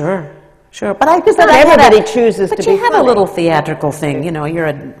response? Sure. But everybody chooses to be funny. But you have a little theatrical thing.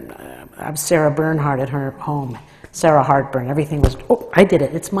 I'm Sarah Bernhardt at her home. Sarah Hartburn. Everything was, I did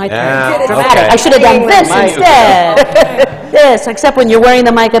it. It's my turn. Dramatic. Okay. I should have done this instead. This, except when you're wearing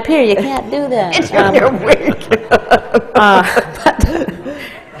the mic up here, you can't do that. It's your wig.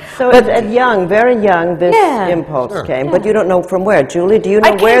 So very young, this impulse came, but you don't know from where. Julie, do you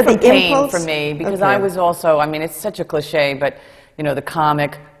know where the impulse? For me, because I was also, it's such a cliche, but the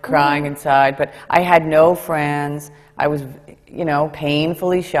comic crying inside, but I had no friends. I was,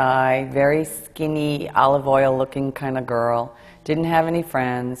 painfully shy, very skinny, olive oil looking kind of girl, didn't have any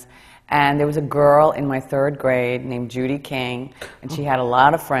friends. And there was a girl in my 3rd grade named Judy King, and she had a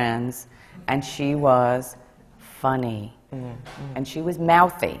lot of friends, and she was funny. And she was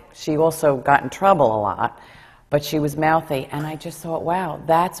mouthy. She also got in trouble a lot, but she was mouthy, and I just thought, wow,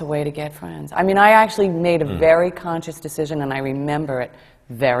 that's a way to get friends. I actually made a very conscious decision, and I remember it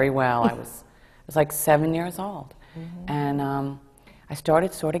very well. I was like 7 years old, and I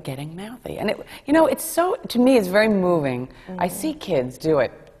started sort of getting mouthy. And it's so, to me, it's very moving. I see kids do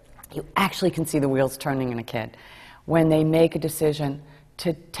it. You actually can see the wheels turning in a kid when they make a decision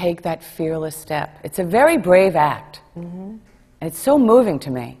to take that fearless step. It's a very brave act. And it's so moving to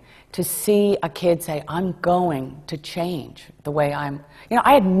me to see a kid say, I'm going to change the way I'm.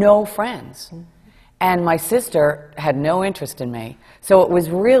 I had no friends. And my sister had no interest in me. So it was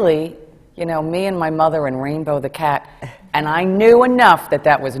really, me and my mother and Rainbow the cat. And I knew enough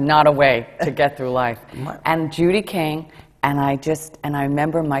that was not a way to get through life. And Judy King, and I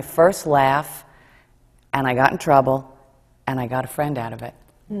remember my first laugh, and I got in trouble, and I got a friend out of it.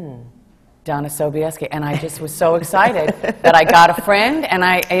 Donna Sobieski, and I just was so excited that I got a friend, and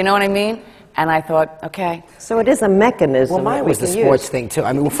you know what I mean? And I thought, okay. So it is a mechanism. Well, mine that we was the can sports use. thing too.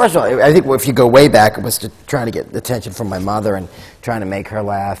 I mean, well, first of all, I think if you go way back, it was trying to get attention from my mother and trying to make her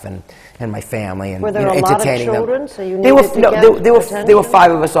laugh and my family and Were there you know, a lot of entertaining children, them. so you there were needed to no, get there were attention?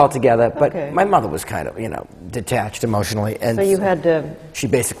 5 of us all together, but Okay. my mother was kind of detached emotionally, and So you had to. she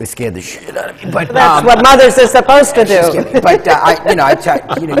basically scared the shit out of me. But That's what mothers are supposed to do. but I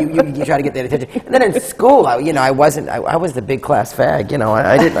tried, you try to get that attention. And then in school, I was the big class fag.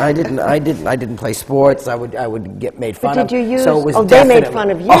 I didn't play sports. I would get made fun But of. did you use? So it was Oh, they made definitely- fun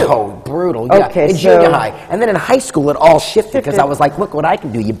of you. Oh, brutal. Yeah. Okay, in junior so- high, and then in high school, it all shifted because I was like, look what I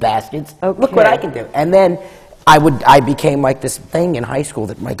can do, you bastards. Look what Okay. I can do. And then I became like this thing in high school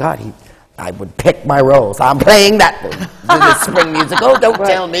that my God, I would pick my roles. I'm playing that the spring musical. Don't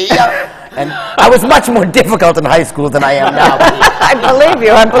tell me. And I was much more difficult in high school than I am now. I believe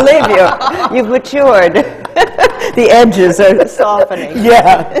you. You've matured. The edges are softening.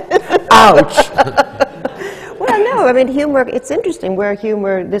 Yeah. Ouch. Well, no, I mean, humor, it's interesting where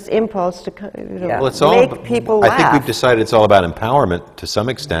humor, this impulse to Well, it's all make people I laugh. think we've decided it's all about empowerment to some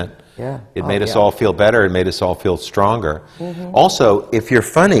extent. Yeah. It Oh, made us yeah. all feel better. It made us all feel stronger. Also, if you're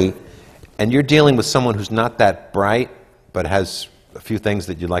funny and you're dealing with someone who's not that bright but has a few things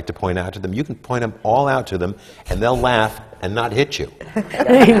that you'd like to point out to them, you can point them all out to them and they'll laugh and not hit you.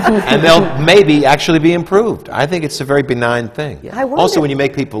 And they'll maybe actually be improved. I think it's a very benign thing. I wonder- Also, when you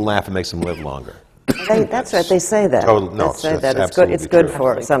make people laugh, it makes them live longer. That's right, they say that. No, They say it's that. It's absolutely good true.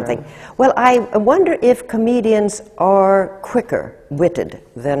 for something. Well, I wonder if comedians are quicker witted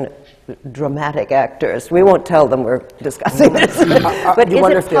than dramatic actors. We won't tell them we're discussing this. But you is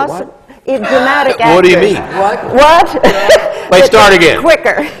wonder it if they're possible? In dramatic actors. What do you mean? What? Wait, start again.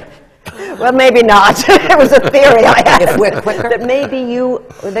 Quicker. Well, maybe not. It was a theory I had. If we're quicker?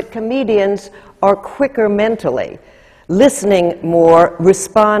 That that comedians are quicker mentally, listening more,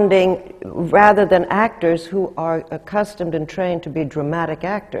 responding, rather than actors who are accustomed and trained to be dramatic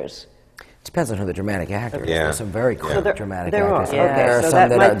actors. Depends on who the dramatic actor is. Yeah. There's some very quick there- dramatic there are. actors. Yeah. There are Okay, so some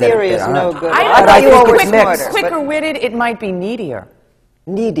that my are- theory is aren't. no good. I I thought thought you you were were quicker, smarter, but- quicker-witted, it might be needier.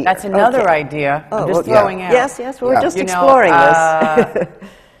 Needy. That's another Okay. idea. I'm Oh, just okay. throwing out. Yes, we're Yeah. just You know, exploring this.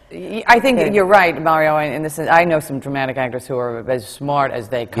 I think you're right, Mario. In this, I know some dramatic actors who are as smart as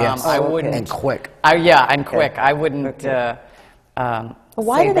they come. Yes. I Oh, okay. wouldn't. And quick. And quick. I wouldn't.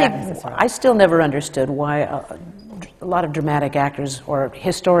 Why say do that they? necessarily. I still never understood why a lot of dramatic actors, or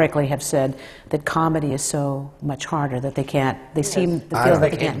historically, have said that comedy is so much harder that they can't. They seem to feel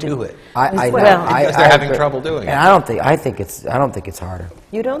that they can't do it. Because they're having agree. trouble doing it. And I don't think it's harder.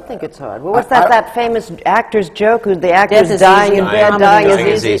 You don't think it's hard? Well, what's that famous actor's joke? Who the actor's Death is dying easy. in bed, Comedy dying Dying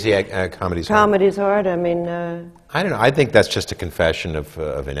is is easy. easy. Comedy's hard. Comedy's hard. I mean, I don't know. I think that's just a confession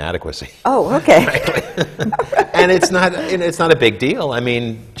of inadequacy. oh, okay. And it's not a big deal. I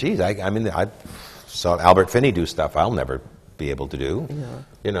mean, geez, I saw Albert Finney do stuff I'll never be able to do.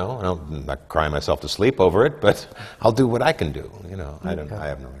 You know, I'm not crying myself to sleep over it, but I'll do what I can do. You know, I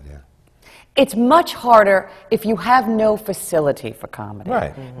have no idea. It's much harder if you have no facility for comedy.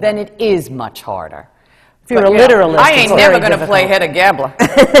 Right. Then it is much harder. If you're But, a you know, literalist, I it's ain't never very going to play difficult. Hedda Gabler.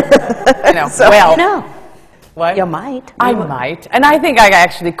 You know, well, No, what? you might. I might, and I think I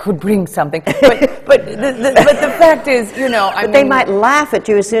actually could bring something. But the fact is, you know, I But they mean, might laugh at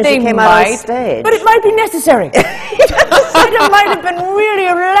you as soon as they you came might, out on stage. but it might be necessary. It might have been really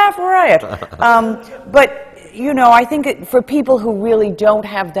a laugh riot. But you know, I think for people who really don't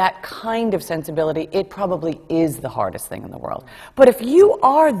have that kind of sensibility, it probably is the hardest thing in the world. But if you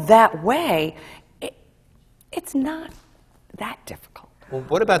are that way, it's not that difficult. Well,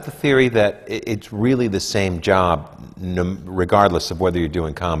 what about the theory that it's really the same job, regardless of whether you're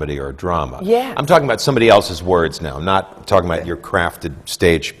doing comedy or drama? Yeah. I'm talking about somebody else's words now, not talking about your crafted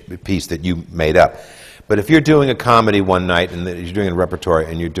stage piece that you made up. But if you're doing a comedy one night and you're doing a repertoire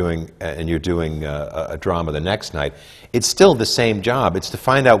and you're doing a drama the next night, it's still the same job. It's to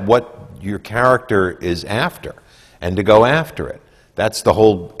find out what your character is after and to go after it. That's the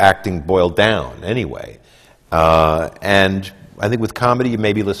whole acting boiled down, anyway. And I think with comedy, you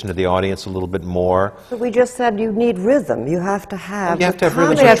maybe listen to the audience a little bit more. But we just said you need rhythm. You have to have. You have to have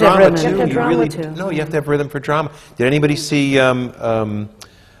rhythm comedy. for drama, too. You have to have drama, really, too. no, you have to have rhythm for drama. Did anybody see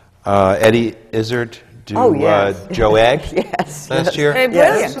Eddie Izzard do Oh, yes. Joe Egg Yes, last yes. year? Hey, Yes,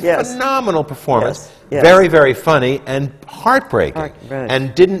 brilliant. It's a yes. phenomenal performance. Yes, yes. Very, very funny and heartbreaking. Right.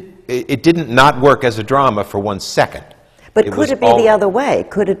 And it didn't not work as a drama for 1 second. But was could it be all- the other way?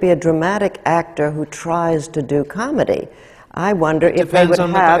 Could it be a dramatic actor who tries to do comedy? I wonder if they would Depends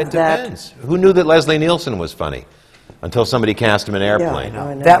on have it that. depends. Who knew that Leslie Nielsen was funny? until somebody cast him in Airplane.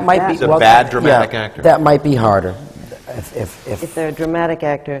 I know. That might be He's a bad dramatic actor. That might be harder. If they're a dramatic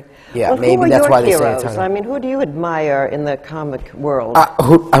actor. Yeah, well, maybe who are that's your why they say heroes? it's hard. I mean, who do you admire in the comic world?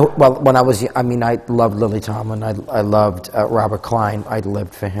 Well, when I was, I mean, I loved Lily Tomlin. I loved Robert Klein. I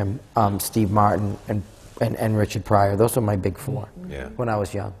lived for him. Steve Martin and Richard Pryor. Those were my big four. Yeah. When I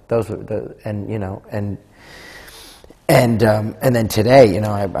was young, those were and then today,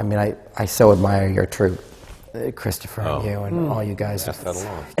 I mean, I so admire your troupe, Christopher and you and all you guys. Pass that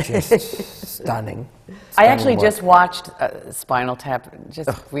along. Just stunning. I actually work. just watched Spinal Tap just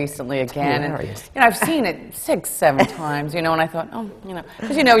recently again, and hilarious. I've seen it 6, 7 times, and I thought,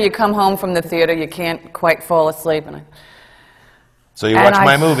 because you come home from the theater, you can't quite fall asleep, and So you watch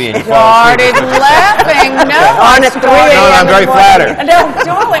my movie and you fall started asleep. laughing. No, On at 3 a.m. No, I'm very flattered. No,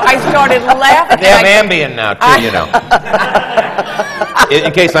 darling, I started laughing. They have Ambien now, too,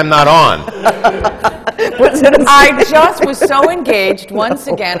 in case I'm not on. I just was so engaged. Once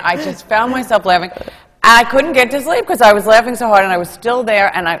again, I just found myself laughing. I couldn't get to sleep because I was laughing so hard, and I was still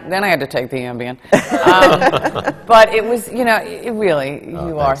there, and then I had to take the Ambien. But it was, it really,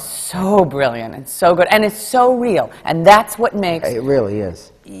 you are so brilliant and so good, and it's so real, and that's what makes It really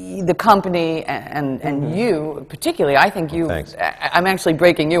is. the company and you, particularly, I think you, Thanks. I'm actually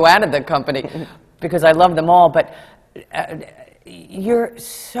breaking you out of the company because I love them all, but you're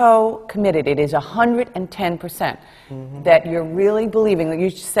so committed. It is 110% that you're really believing, that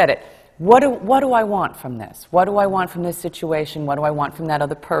you said it. What do I want from this? What do I want from this situation? What do I want from that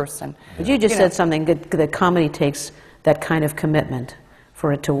other person? But you just said something good, that comedy takes that kind of commitment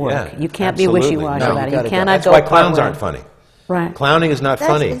for it to work. Yeah, you can't absolutely. be wishy-washy No, about it. you You gotta cannot That's go why clowns part aren't way. funny. Right. Clowning is not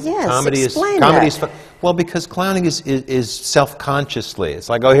That's- funny. yes, comedy explain is that. well, because clowning is self-consciously. It's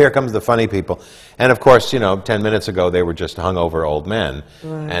like, oh, here comes the funny people, and of course, 10 minutes ago they were just hungover old men,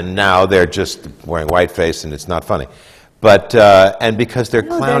 and now they're just wearing whiteface, and it's not funny. But and because they're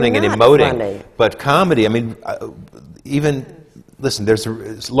No, clowning they're and not emoting, funny. but comedy. I mean, even listen.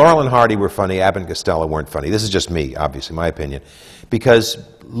 Laurel and Hardy were funny. Abbott and Costello weren't funny. This is just me, obviously, my opinion, because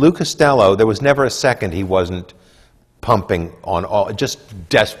Lou Costello, there was never a second he wasn't pumping on all, just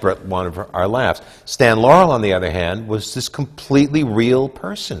desperate one of our laughs. Stan Laurel, on the other hand, was this completely real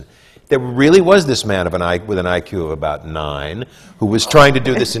person. There really was this man with an IQ of about 9 who was trying to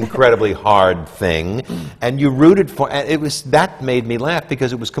do this incredibly hard thing, and you rooted for. And that made me laugh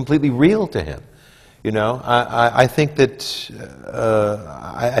because it was completely real to him. I think that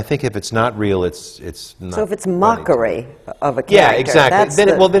I think if it's not real, it's not. So if it's funny. mockery of a character, Yeah, exactly. that's Then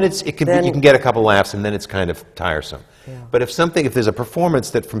the- you can get a couple laughs, and then it's kind of tiresome. But if there's a performance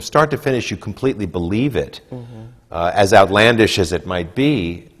that from start to finish you completely believe it, as outlandish as it might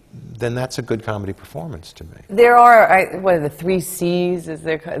be, then that's a good comedy performance to me. There are, what are the 3 C's? Is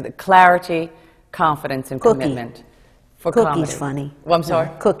there clarity, confidence, and Cookie. commitment for Cookie's comedy? funny. Well, I'm sorry?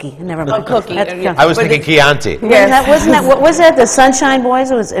 Cookie. Never mind. Cookie. That's- I was But thinking Chianti. What was that? The Sunshine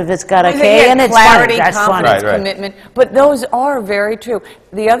Boys? If it's got a K Yeah, in it, it's clarity, funny. That's funny. confidence, Right, right. commitment. But those are very true.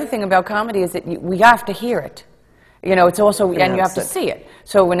 The other thing about comedy is that we have to hear it. It's also, and you have to see it.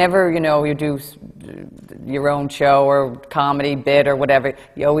 So whenever, you do your own show or comedy bit or whatever,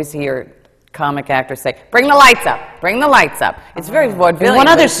 you always hear comic actors say, bring the lights up, bring the lights up. It's very vaudevillian. And one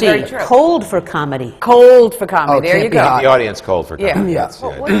but other it's very C, true. cold for comedy. Cold for comedy. Oh, There you can't be go. hot. The audience cold for Yeah. comedy. Yeah. That's the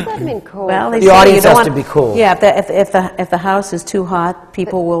What idea. does that mean, cold? Well, they The say audience you don't has to want- be cool. Yeah, if the house is too hot,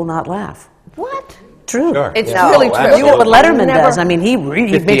 people will not laugh. What? True. Sure. It's No, really true. absolutely. You know what Letterman Never- does? I mean, he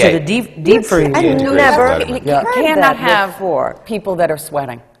really makes it a 58. deep for you. I Yeah, never Letterman. You Yeah. heard cannot that have before. people that are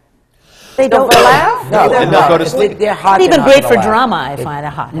sweating. They don't laugh? No, Then they'll go to sleep. They're hot. Not even they're great gonna for laugh. drama, I find, a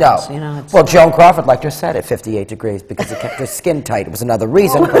hot No. house. It's, Well, Joan Crawford liked her set at 58 degrees because it kept her skin tight. It was another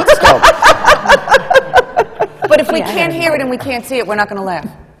reason, but still. But if we can't hear it and we can't see it, we're not going to laugh.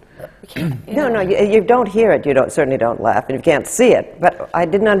 No, you don't hear it. You certainly don't laugh, and you can't see it. But I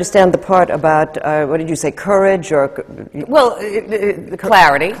didn't understand the part about what did you say? Courage or Well,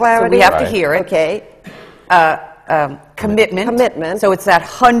 clarity. clarity? So we have to Right. hear it. Okay. Commitment. Commitment. So it's that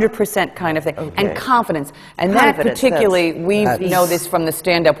 100% kind of thing. And Okay. confidence. And Confidence, that particularly, we know this from the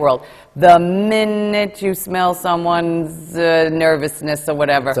stand-up world. The minute you smell someone's nervousness or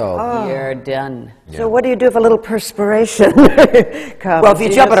whatever, So- you're done. So what do you do if a little perspiration comes? Well, if you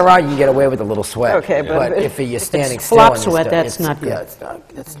Do jump it just- around, you can get away with a little sweat. Okay, but- if you're standing it's still, flop and you're sweat, still- that's it's- not good.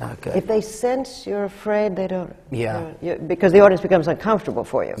 Yeah, it's not good. If they sense you're afraid, they don't. Yeah. Because the audience becomes uncomfortable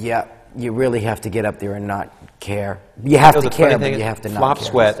for you. Yeah, you really have to get up there and not care. You have You know, to the funny care, thing but you is, have to not flop care.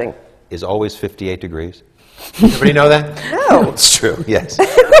 sweat Interesting. is always 58 degrees. Everybody know that? No. It's true, yes.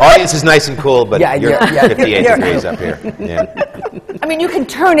 Audience is nice and cool, but Yeah, you're yeah. 58 degrees up here. Yeah. I mean, you can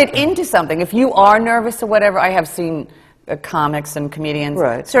turn it into something. If you are nervous or whatever, I have seen comics and comedians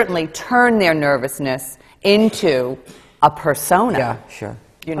Right. certainly turn their nervousness into a persona. Yeah, sure.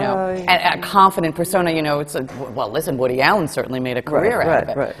 You know, and a confident persona. You know, well, listen, Woody Allen certainly made a career out of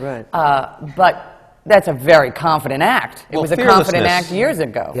it. Right. But that's a very confident act. It Well, was a confident fearlessness- act years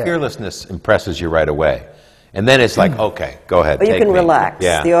ago. Fearlessness impresses you right away. And then it's like, okay, go ahead, But you take can me. relax.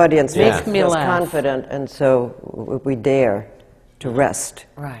 Yeah. The audience Yeah. Make me feels laugh. confident, and so we dare to rest.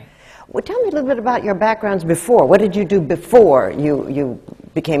 Right. Well, tell me a little bit about your backgrounds before. What did you do before you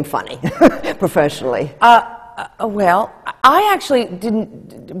became funny professionally? Well, I actually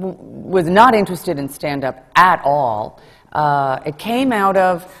was not interested in stand-up at all. It came out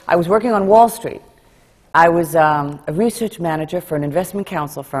of, I was working on Wall Street. I was a research manager for an investment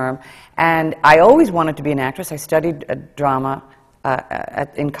counsel firm, and I always wanted to be an actress. I studied drama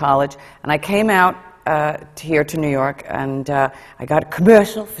in college, and I came out here to New York, and I got a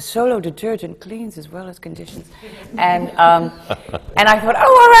commercial for Solo detergent, cleans as well as conditions, and I thought,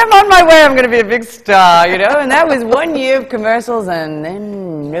 oh, I'm on my way. I'm going to be a big star, you know. And that was 1 year of commercials, and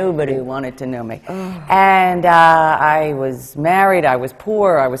then nobody wanted to know me. And I was married. I was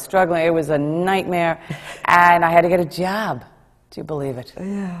poor. I was struggling. It was a nightmare, and I had to get a job. Do you believe it?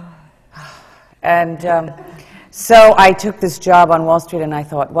 Yeah. And so I took this job on Wall Street, and I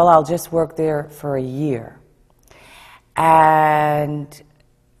thought, well, I'll just work there for a year. And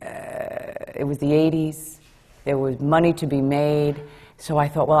it was the 80s. There was money to be made. So I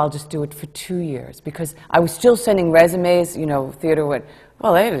thought, well, I'll just do it for 2 years. Because I was still sending resumes. You know, theater went,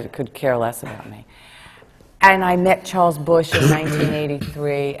 well, they could care less about me. And I met Charles Busch in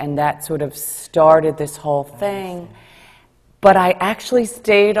 1983, and that sort of started this whole thing. But I actually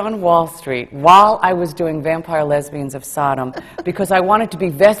stayed on Wall Street while I was doing Vampire Lesbians of Sodom because I wanted to be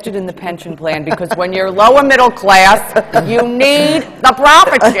vested in the pension plan, because when you're lower middle class, you need the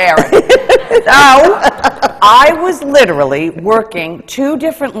profit sharing. So I was literally working 2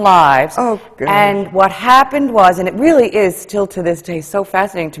 different lives. Oh, gosh. And what happened was, and it really is still to this day so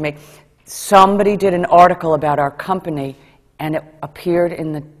fascinating to me, somebody did an article about our company, and it appeared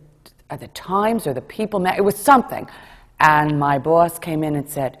in the Times or the People. It was something. And my boss came in and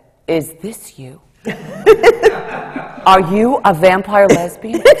said, "Is this you? Are you a vampire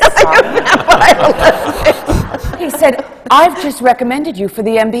lesbian?" He said, "I've just recommended you for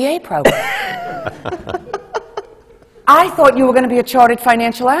the MBA program. I thought you were going to be a chartered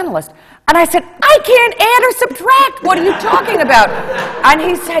financial analyst." And I said, "I can't add or subtract. What are you talking about?" And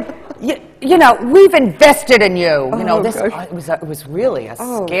he said, you know, we've invested in you. You know, this it was really a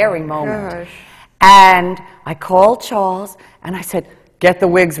scary moment. Gosh. And I called Charles, and I said, "Get the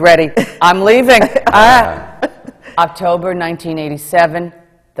wigs ready. I'm leaving." October 1987,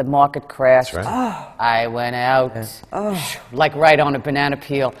 the market crashed. That's right. I went out, like right on a banana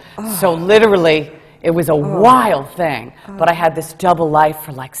peel. So literally, it was a wild thing. But I had this double life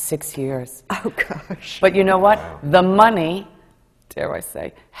for like 6 years. Oh, gosh. But you know what? The money, dare I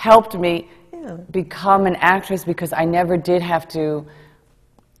say, helped me become an actress, because I never did have to,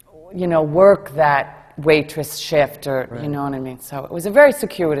 you know, work that waitress shift, or you know what I mean. So it was a very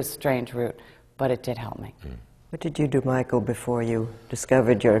circuitous, strange route, but it did help me. What did you do, Michael, before you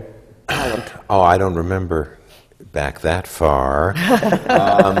discovered your talent? Oh, I don't remember back that far.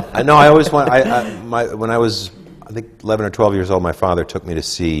 I know I always want. When I was, I think, 11 or 12 years old, my father took me to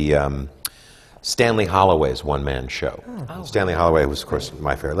see Stanley Holloway's one-man show. Stanley Holloway was, of course,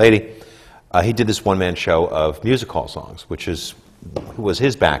 My Fair Lady. He did this one-man show of music hall songs, which was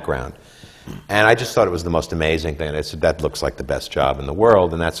his background. And I just thought it was the most amazing thing. I said, that looks like the best job in the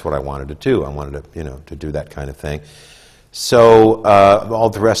world, and that's what I wanted to do. I wanted to, you know, to do that kind of thing. So all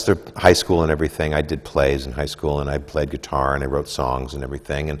the rest of high school and everything, I did plays in high school, and I played guitar, and I wrote songs and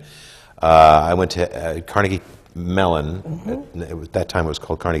everything. And I went to Carnegie Mellon. That time it was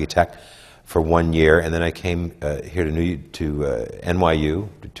called Carnegie Tech, for 1 year, and then I came here to NYU,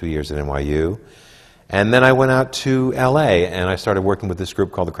 did 2 years at NYU. And then I went out to LA, and I started working with this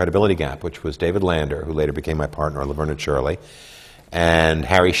group called The Credibility Gap, which was David Lander, who later became my partner on Laverne and Shirley, and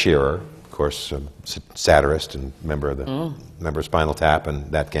Harry Shearer, of course, a satirist and member of Spinal Tap and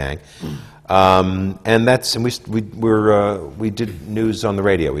that gang. We did news on the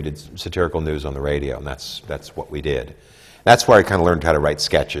radio. We did satirical news on the radio, and that's what we did. That's where I kind of learned how to write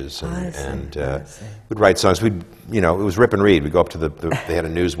sketches, and we'd write songs. It was rip and read. We'd go up to they had a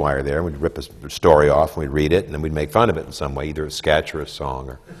news wire there, and we'd rip a story off, and we'd read it, and then we'd make fun of it in some way, either a sketch or a song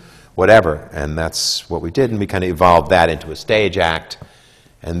or whatever. And that's what we did, and we kind of evolved that into a stage act.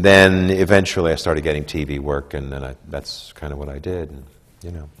 And then eventually I started getting TV work, and then that's kind of what I did, and,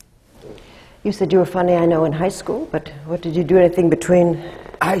 you know. You said you were funny, I know, in high school, but what did you do anything between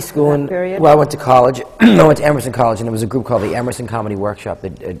High school, that and period? well, I went to college. I went to Emerson College, and there was a group called the Emerson Comedy Workshop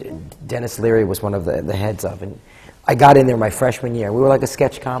that Dennis Leary was one of the heads of. And I got in there my freshman year. We were like a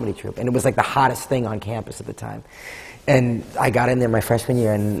sketch comedy troupe, and it was like the hottest thing on campus at the time. And I got in there my freshman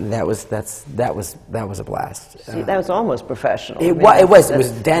year, and that was a blast. See, that was almost professional. It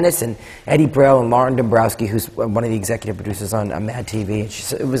was Dennis and Eddie Brill and Lauren Dombrowski, who's one of the executive producers on Mad TV. And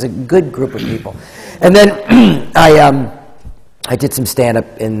it was a good group of people. And then I did some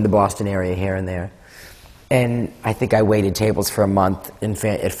stand-up in the Boston area here and there. And I think I waited tables for a month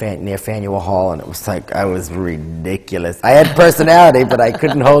near Faneuil Hall, and it was like, I was ridiculous. I had personality, but I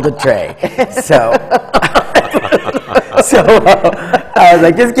couldn't hold a tray. So I was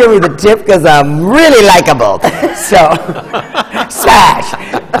like, just give me the tip because I'm really likable. So, smash!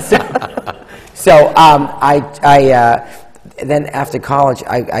 Then after college,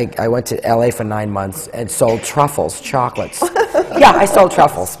 I went to LA for 9 months and sold truffles, chocolates. Yeah, I sold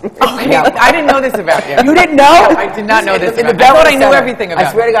truffles. Okay, Yeah. I didn't know this about you. You didn't know? No, I did not know this In the about you. I thought Beverly I knew Center. everything about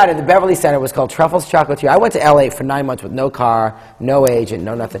I swear you. to God, in the Beverly Center, it was called Truffles Chocolatier. I went to LA for 9 months with no car, no agent,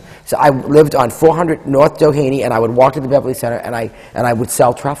 no nothing. So I lived on 400 North Doheny, and I would walk to the Beverly Center, and I would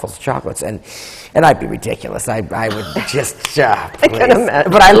sell truffles, chocolates, and I'd be ridiculous. I would just, I can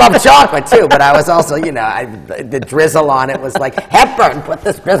imagine. But I love chocolate too. But I was also, the drizzle on it was like Hepburn put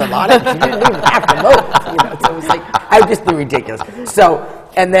this drizzle on it. She didn't even have to move. So it was like I would just be ridiculous. So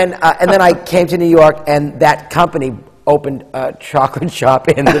and then I came to New York, and that company opened a chocolate shop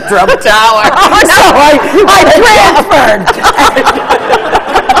in the Trump Tower. So I transferred.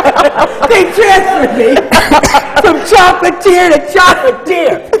 They transferred me from chocolatier to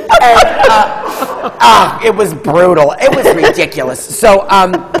chocolatier. And it was brutal. It was ridiculous. So,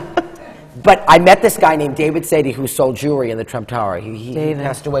 but I met this guy named David Sadie who sold jewelry in the Trump Tower. He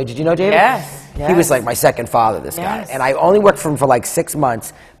passed away. Did you know David? Yes, He was like my second father, this Yes. guy. And I only worked for him for like 6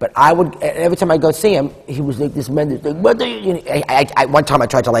 months, but I would, every time I go see him, he was like this man that's like, what do you, one time I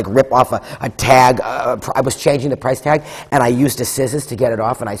tried to like rip off a tag, I was changing the price tag, and I used the scissors to get it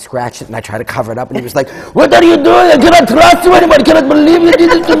off, and I scratched it, and I tried to cover it up, and he was like, what are you doing? I cannot trust you anymore. I cannot believe you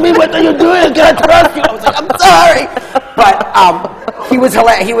did this to me. What are you doing? I cannot trust you. I was like, I'm sorry. But he was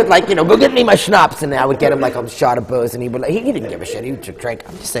hilarious. He would like, go get me my schnapps, and I would get him like a shot of booze, and he would, he didn't give a shit. He would drink.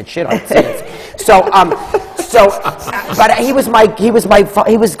 I just said shit on scenes. But he was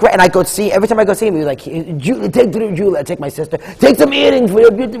great, and I go see, every time I go see him, he was like, take Julie, I'd take my sister, take some earrings for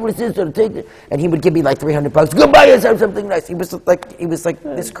your beautiful sister, and he would give me like $300, go buy yourself something nice. He was like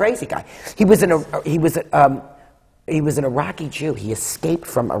this crazy guy. He was an Iraqi Jew. He escaped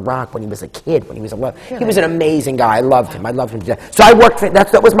from Iraq when he was a kid, when he was 11. He was an amazing guy. I loved him to death. So I worked for,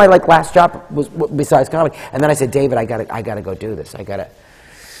 that was my like last job was besides comedy. And then I said, David, I gotta go do this. I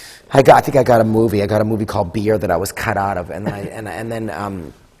think I got a movie. I got a movie called Beer that I was cut out of, and then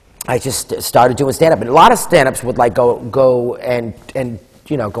I just started doing stand up. And a lot of stand ups would like go and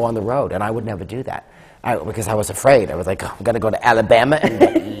go on the road, and I would never do that. Because I was afraid. I was like, I'm going to go to Alabama and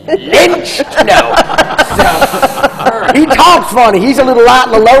get lynched. No. So, he talks funny. He's a little out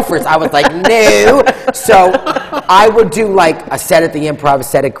in the loafers. I was like, no. So I would do like a set at the Improv, a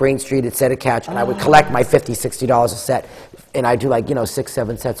set at Green Street, a set at Couch, and I would collect my $50, $60 a set. And I'd do like, 6,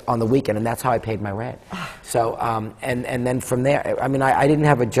 7 sets on the weekend, and that's how I paid my rent. So, and then from there, I mean, I didn't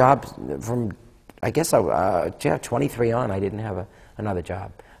have a job from, I guess, 23 on, I didn't have another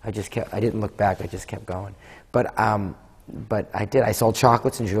job. I didn't look back, I just kept going. But I did. I sold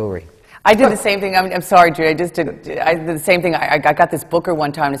chocolates and jewelry. I did the same thing. I'm sorry, Judy. I did the same thing. I got this booker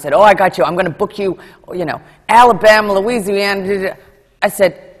one time and said, "Oh, I got you. I'm going to book you, Alabama, Louisiana." I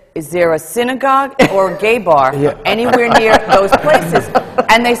said, "Is there a synagogue or a gay bar anywhere near those places?"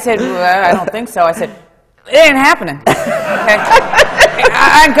 And they said, "Well, I don't think so." I said, "It ain't happening. Okay?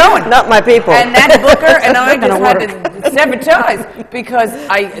 I'm going." Not my people. And that booker and I just had to sever ties because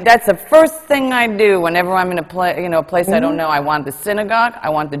that's the first thing I do whenever I'm in a place I don't know. I want the synagogue, I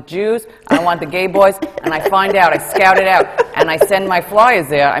want the Jews, I want the gay boys, and I find out, I scout it out, and I send my flyers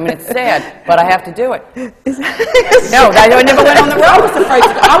there. I mean, it's sad, but I have to do it. No, I never went on the road.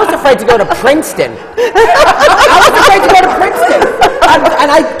 I was afraid to go to Princeton. I was afraid to go to Princeton. And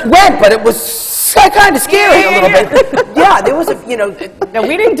I went, but it was kind of scary a little bit. Yeah, there was No,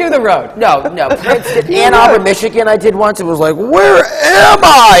 we didn't do the road. No, Princeton, Ann Arbor, Michigan, I did once. It was like, where am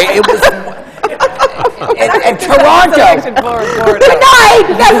I? It was, and Toronto. Good night,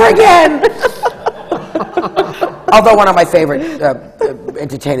 never again. Although one of my favorite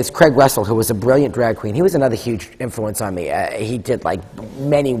entertainers, Craig Russell, who was a brilliant drag queen. He was another huge influence on me. He did like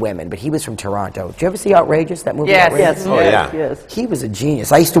many women, but he was from Toronto. Did you ever see Outrageous, that movie? Yes. Outrageous? Yes, Oh, yes, yeah. yes. He was a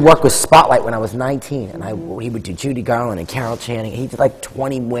genius. I used to work with Spotlight when I was 19, and he would do Judy Garland and Carol Channing. He did like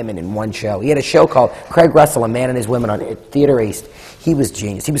 20 women in one show. He had a show called Craig Russell, A Man and His Women on Theater East. He was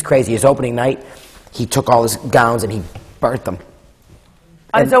genius. He was crazy. His opening night, he took all his gowns and he burnt them.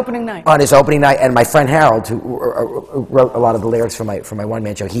 On his opening night. On his opening night, and my friend Harold, who wrote a lot of the lyrics for my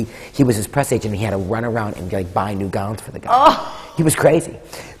one-man show, he was his press agent, and he had to run around and like buy new gowns for the guy. Oh. He was crazy,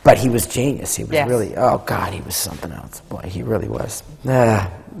 but he was genius. He was Yes. really, oh God, he was something else. Boy, he really was.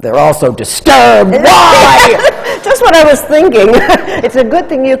 They're all so disturbed. Why? Just what I was thinking. It's a good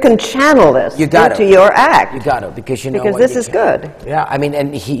thing you can channel this You got into it. your act. You got to, because you know Because what, this you is can't- good. Yeah, I mean,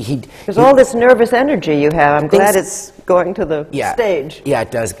 and he Because all this nervous energy you have, I'm glad Things- it's going to the yeah, stage. Yeah,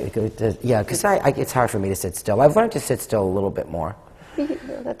 it does. Yeah, because it's hard for me to sit still. I've learned to sit still a little bit more. Yeah,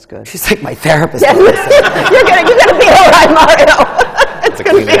 that's good. She's like my therapist. You're gonna be all right, Mario. It's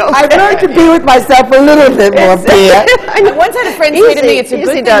gonna be all I've right. learned to be with myself a little bit more, Pia. I once had a friend say to me, Easy, it's a easy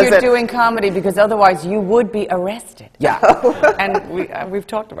good thing does you're it. doing comedy because otherwise you would be arrested. Yeah, And we've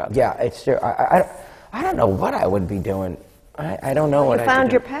talked about that. yeah, it's true. I don't know what I would be doing. I don't know what You I'd found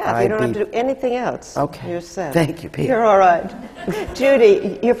be your doing. path. You don't have to do anything else. Okay. You're set. Thank you, Pete. You're all right.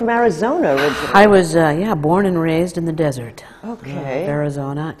 Judy, you're from Arizona originally. I was, born and raised in the desert. Okay.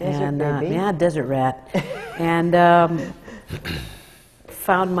 Arizona. Desert and baby. Yeah, desert rat. And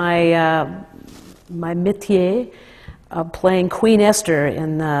found my métier playing Queen Esther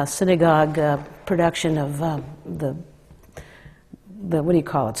in the synagogue production of the what do you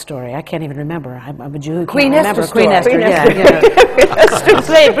call it story? I can't even remember. I'm a Jew. who Queen can't Esther remember. story. Queen Esther, yeah.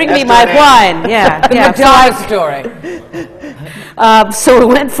 Say, bring me my wine. Yeah, The yeah. Madonna story. So we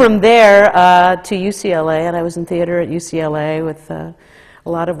went from there to UCLA, and I was in theater at UCLA with a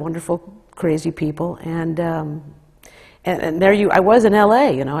lot of wonderful, crazy people, and there I was in LA.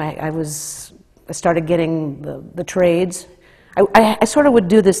 You know, I started getting the trades. I sort of would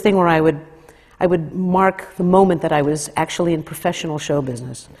do this thing where I would mark the moment that I was actually in professional show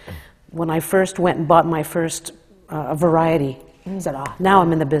business. When I first went and bought my first Variety, I said, now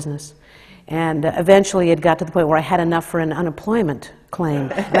I'm in the business. And eventually it got to the point where I had enough for an unemployment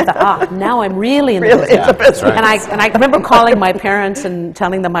claim. And I thought, now I'm really in the business. in the business. right. And I remember calling my parents and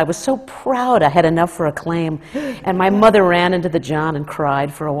telling them I was so proud I had enough for a claim. And my mother ran into the John and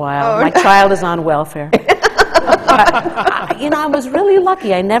cried for a while. My child is on welfare. But, I was really lucky.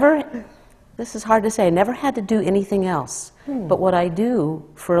 This is hard to say, I never had to do anything else but what I do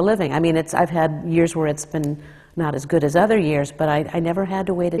for a living. I mean, I've had years where it's been not as good as other years, but I never had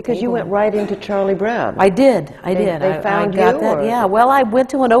to wait a table. Because you went right into Charlie Brown. I did. They found I got you, that. or- Yeah. Well, I went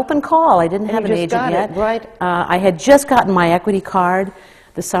to an open call. I didn't have you an just agent got yet. it, right? I had just gotten my equity card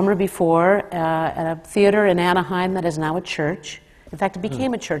the summer before at a theater in Anaheim that is now a church. In fact, it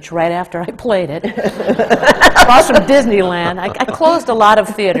became a church right after I played it. Across from Disneyland. I closed a lot of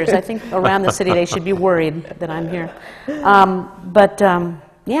theaters. I think around the city they should be worried that I'm here.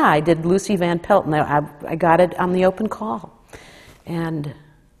 Yeah, I did Lucy Van Pelt, and I got it on the open call. And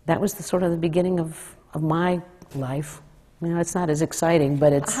that was the sort of the beginning of my life. It's not as exciting,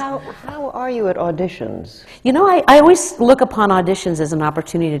 but it's... How are you at auditions? I always look upon auditions as an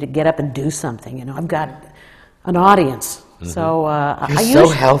opportunity to get up and do something. I've got an audience. So You're so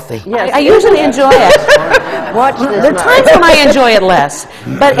healthy. I usually enjoy it. Watch this. There are times when I enjoy it less.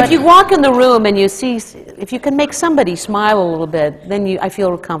 But if you walk in the room and you see, if you can make somebody smile a little bit, then I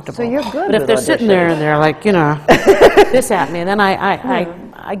feel comfortable. So you're good But if with they're sitting there and they're like, this at me, then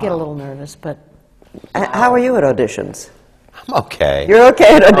I get a little nervous. But How are you at auditions? I'm okay. You're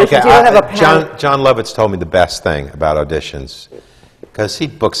okay at auditions. You don't have a panel. John Lovitz told me the best thing about auditions, because he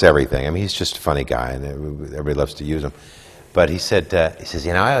books everything. I mean, he's just a funny guy, and everybody loves to use him. But he says,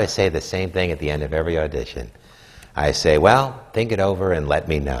 I always say the same thing at the end of every audition. I say, well, think it over and let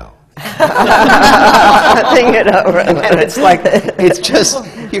me know. Think it over. And it's like, it's just,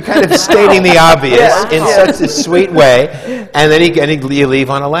 you're kind of stating the obvious in such a sweet way, and then you leave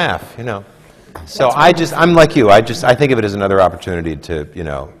on a laugh, So I'm like you. I think of it as another opportunity to,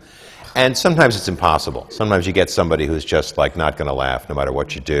 and sometimes it's impossible. Sometimes you get somebody who's just like not going to laugh no matter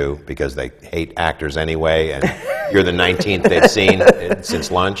what you do because they hate actors anyway, and you're the 19th they've seen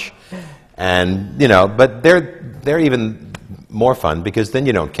since lunch, and but they're even more fun because then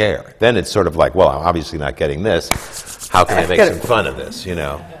you don't care. Then it's sort of like, well, I'm obviously not getting this. How can I make some fun of this?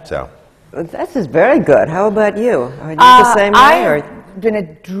 So. This is very good. How about you? Are you the same way? Or? I've been a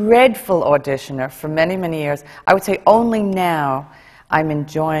dreadful auditioner for many, many years. I would say only now I'm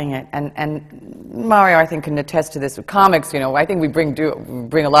enjoying it. And Mario, I think, can attest to this with comics. I think we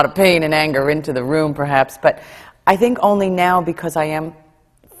bring a lot of pain and anger into the room, perhaps. But I think only now, because I am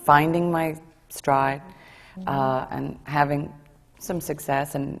finding my stride and having some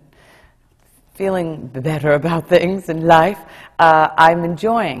success and feeling better about things in life, I'm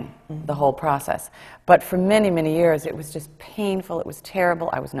enjoying the whole process. But for many, many years, it was just painful. It was terrible.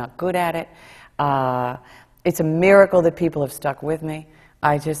 I was not good at it. It's a miracle that people have stuck with me.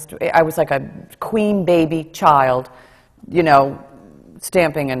 I was like a queen baby child,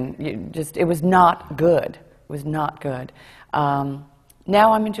 stamping, and it was not good. It was not good.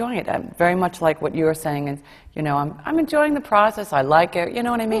 Now I'm enjoying it. I'm very much like what you were saying, and I'm enjoying the process. I like it. You know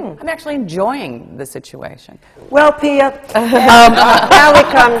what I mean? I'm actually enjoying the situation. Well, Pia, now we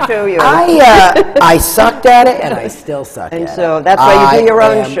come to you. I sucked at it, and I still suck at it. And so that's why you do your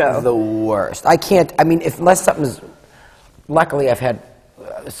own show. I am the worst. I can't. I mean, unless something's. Luckily, I've had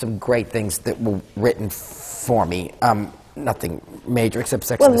some great things that were written for me. Nothing major except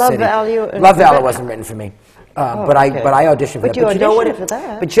Sex and the City. Love Value wasn't written for me. But I auditioned for that. But you auditioned for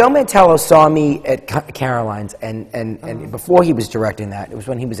that. But Joe Mantello saw me at Caroline's, and before he was directing that, it was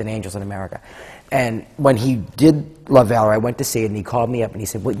when he was in Angels in America. And when he did Love Valor, I went to see it, and he called me up, and he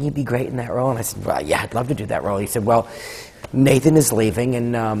said, "Wouldn't you be great in that role?" And I said, "Well, yeah, I'd love to do that role." He said, "Well, Nathan is leaving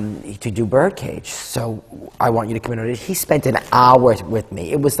and to do Birdcage, so I want you to come in." He spent an hour with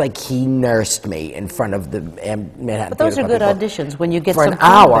me. It was like he nursed me in front of the Manhattan. But those Theater are good Company auditions when you get for some an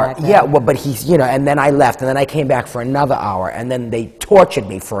hour. feedback. Yeah, well, but he's and then I left, and then I came back for another hour, and then they tortured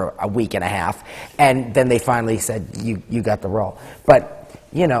me for a week and a half, and then they finally said, "You got the role." But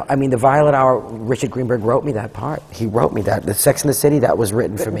I mean, the Violet Hour, Richard Greenberg wrote me that part. He wrote me that. The Sex and the City, that was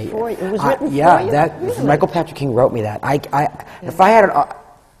written for me. It was written for you? Really? Michael Patrick King wrote me that. If I had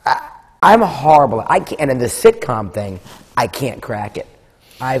I'm horrible. And in the sitcom thing, I can't crack it.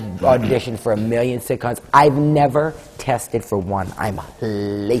 I've auditioned for 1 million sitcoms. I've never tested for one. I'm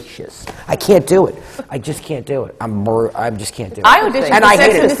hellacious. I can't do it. I just can't do it. I just can't do it. I auditioned And for I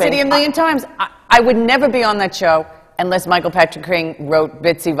Sex hate and the it. City 1 million times. I would never be on that show unless Michael Patrick King wrote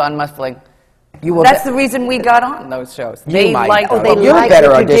Bitsy von Muffling. That's the reason we got on those shows. They liked They You're a liked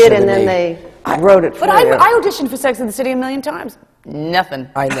better what you did, auditioner and than then me. they wrote it for But you. I auditioned for Sex and the City 1 million times. Nothing.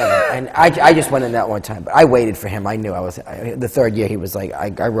 I never. And I just went in that one time. But I waited for him. I knew the third year he was like,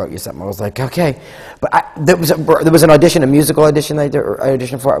 I wrote you something. I was like, okay. But there was an audition, a musical audition I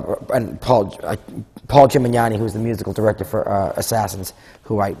auditioned for, and Paul Gimignani, who's the musical director for Assassins,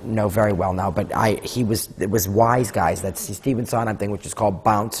 who I know very well now. But it was Wise Guys. That's the Stephen Sondheim thing, which is called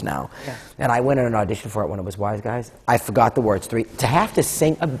Bounce now. Yeah. And I went in an audition for it when it was Wise Guys. I forgot the words. To have to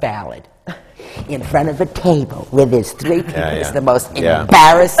sing a ballad in front of a table with his 3 people is the most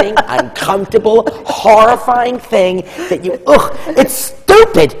embarrassing, uncomfortable, horrifying thing that it's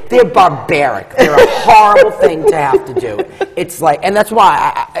stupid. They're barbaric. They're a horrible thing to have to do. It's like, and that's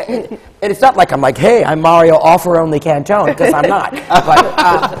why, and it's not like I'm like, hey, I'm Mario Offer Only Cantone, because I'm not.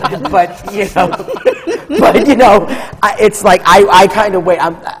 It's like, I kind of wait,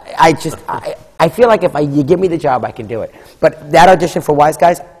 I feel like if you give me the job, I can do it. But that audition for Wise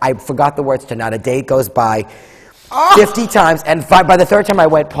Guys, I forgot the words to Not a Day Goes By 50 times, and by the third time I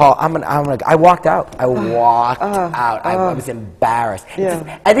went, Paul, I walked out. I walked out. I was embarrassed.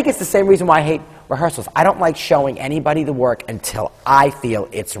 Yeah. I think it's the same reason why I hate rehearsals. I don't like showing anybody the work until I feel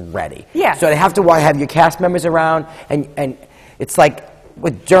it's ready. Yeah. So they have to have your cast members around, and it's like,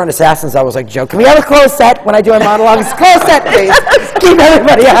 during Assassins, I was like, Joe, can we have a closed set when I do my monologues? Closed set, please. Keep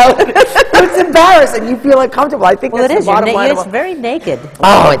everybody out. It's embarrassing. You feel uncomfortable. I think that's the bottom line. It's very naked.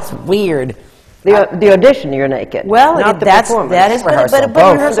 Oh, it's weird. The audition, you're naked. Well, not the that is, Rehearsal, but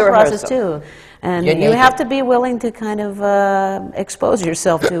both. rehearsal The process rehearsal. too. And You're you naked. have to be willing to kind of expose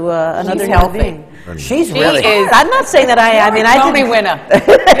yourself to another human healthy. being. She's really. I'm not saying that I mean, I Tony didn't. winner. I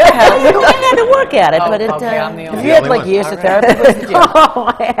had to work at it, but it. Okay, I'm the only You had like years of therapy. What did you do?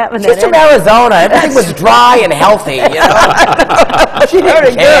 Oh, I haven't. She's from Arizona. Everything was dry and healthy, She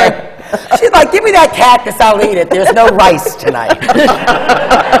didn't care. She's like, give me that cactus, I'll eat it. There's no rice tonight.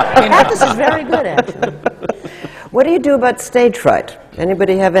 Cactus is very good, actually. What do you do about stage fright?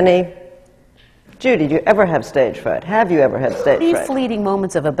 Anybody have any? Judy, do you ever have stage fright? Have you ever had stage fright? Fleeting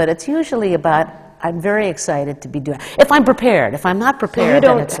moments of it, but it's usually about. I'm very excited to be doing. If I'm prepared, if I'm not prepared,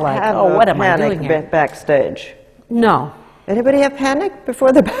 then it's like, oh, what am I doing here? Backstage. No. Anybody have panic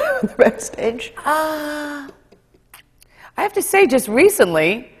before the backstage? I have to say, just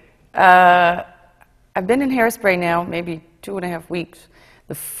recently, I've been in Hairspray now maybe 2.5 weeks.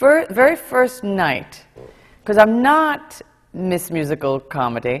 The very first night, because I'm not Miss Musical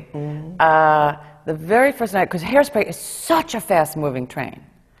Comedy. The very first night, because Hairspray is such a fast-moving train.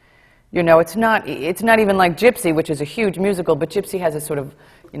 You know, it's not even like Gypsy, which is a huge musical, but Gypsy has a sort of,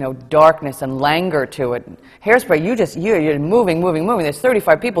 you know, darkness and languor to it. Hairspray, you're moving. There's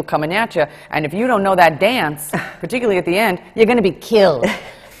 35 people coming at you, and if you don't know that dance, particularly at the end, you're going to be killed.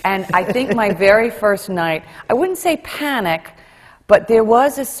 And I think my very first night, I wouldn't say panic, but there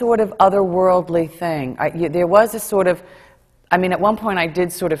was a sort of otherworldly thing. There was a sort of, I mean, at one point I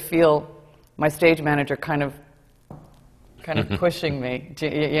did sort of feel my stage manager kind of pushing me,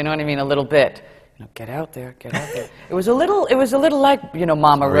 you know what I mean, a little bit. You know, get out there. It was a little like, you know,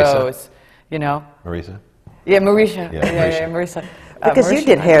 Mama Marisa. Rose, you know. Marisa? Yeah, Marisha. Yeah, Yeah, Marisa. Marisa. Because you Marisha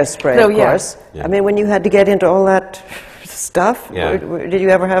did and I- Hairspray, So, of yeah. course. Yeah. I mean, when you had to get into all that stuff, Yeah. did you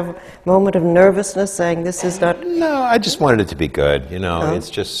ever have a moment of nervousness saying this is not... No, I just wanted it to be good. You know, it's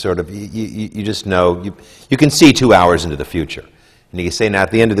just sort of you just know you can see 2 hours into the future, and you can say, now at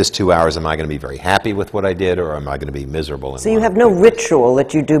the end of this 2 hours, am I going to be very happy with what I did, or am I going to be miserable? So you have no ritual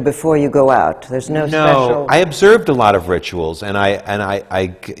that you do before you go out? There's no special... No, I observed a lot of rituals, and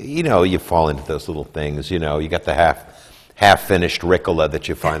I you know, you fall into those little things. You know, you got the half-finished Ricola that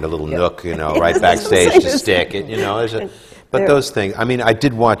you find a little nook, you know, right backstage to stick it. You know, but those things. I mean, I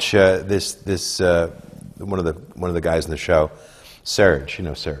did watch one of the guys in the show, Serge. You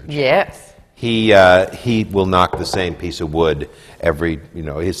know Serge. Yes. He will knock the same piece of wood every, you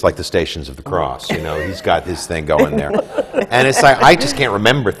know, it's like the Stations of the Cross, you know, he's got his thing going there. And it's like, I just can't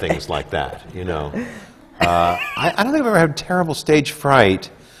remember things like that, you know. I don't think I've ever had terrible stage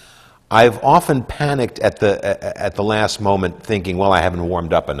fright. I've often panicked at the last moment thinking, well, I haven't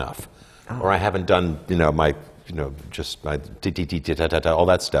warmed up enough. Or I haven't done, you know, just my ti-ti-ti-ti-ta-ta, all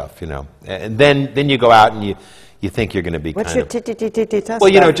that stuff, you know. And then you go out and you think you're going to be What's kind your of... ti-ti-ti-ti-ta Well,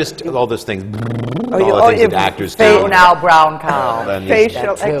 you know, stuff? just all those things, you- all the oh, things you- that actors Oh, do. now brown cow. And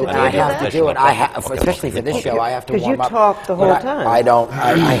Facial That too, and I have to do it. Especially for this show, I have to 'Cause you warm up. talk the But whole I- time. I don't.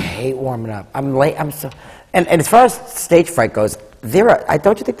 I hate warming up. I'm late. I'm so. And as far as stage fright goes,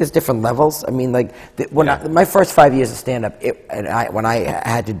 don't you think there's different levels? I mean, like my first 5 years of stand-up, when I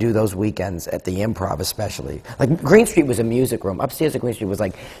had to do those weekends at the Improv, especially, like Green Street was a music room. Upstairs at Green Street was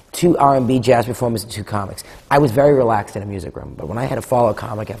like 2 R&B jazz performers and 2 comics. I was very relaxed in a music room, but when I had to follow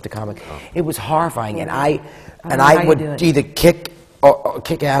comic after comic, it was horrifying, and I would either kick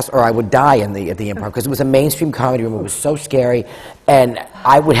ass, or I would die at the Improv, because it was a mainstream comedy room. It was so scary, and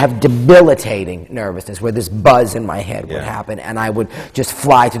I would have debilitating nervousness where this buzz in my head would happen, and I would just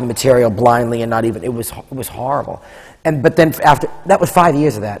fly through the material blindly and not even. It was horrible, but then after that was 5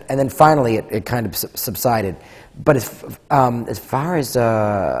 years of that, and then finally it kind of subsided. But as far as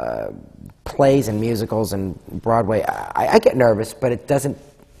plays and musicals and Broadway, I get nervous, but it doesn't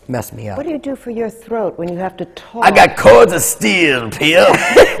mess me up. What do you do for your throat when you have to talk? I got cords of steel, Peel.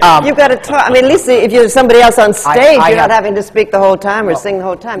 You've got to talk. I mean, at least if you're somebody else on stage, I you're not have- having to speak the whole time or sing the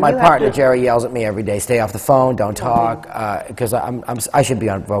whole time. My You have partner to- Jerry yells at me every day, stay off the phone, don't talk, because I should be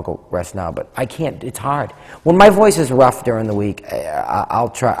on vocal rest now, but I can't. It's hard. When my voice is rough during the week, I'll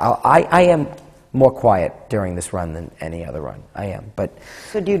try. I am more quiet during this run than any other run. I am, but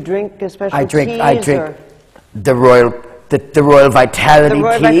So do you drink a special I drink teas or- the Royal Vitality The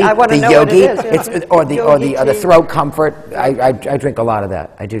Royal tea, I wanna the know what it yogi, is, yeah. or the Yogi tea. throat comfort. I drink a lot of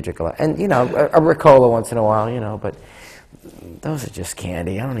that. I do drink a lot, and you know, a Ricola once in a while, you know, but. Those are just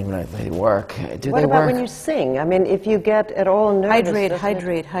candy. I don't even know if they work. Do What they about work? when you sing? I mean, if you get at all nervous... Hydrate, doesn't it-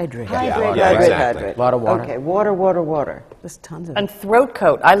 hydrate, hydrate. Hydrate, Yeah, hydrate, exactly. hydrate. A lot of water. Okay, water. There's tons of it. And throat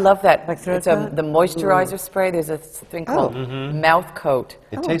coat. I love that. Like throat it's coat? the moisturizer spray. There's a thing called mouth coat.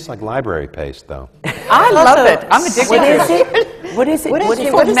 It tastes like library paste, though. I love it. I'm addicted What to is it. it? What is it?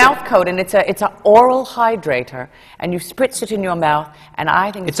 It's called mouth coat, and it's an oral hydrator, and you spritz it in your mouth, and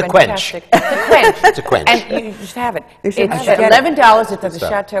I think it's It's a quench. fantastic. It's a quench. It's a quench. And you just have it. It's should have it. $11. It's at the stuff.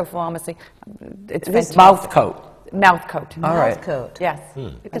 Chateau Pharmacy. It's This fantastic. mouth coat. Mouth coat. All right. coat. Yes.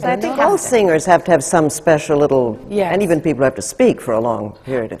 Because I think all singers have to have some special little... Yes. And even people who have to speak for a long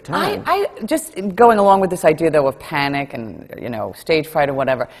period of time. I just going along with this idea though of panic and stage fright or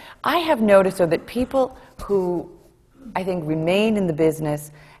whatever. I have noticed though that people who I think remain in the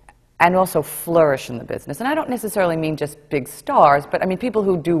business and also flourish in the business, and I don't necessarily mean just big stars, but I mean people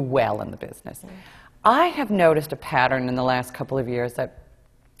who do well in the business. I have noticed a pattern in the last couple of years that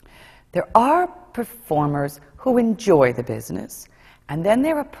there are performers who enjoy the business, and then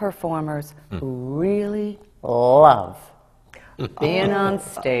there are performers who really love being on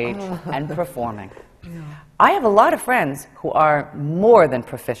stage and performing. I have a lot of friends who are more than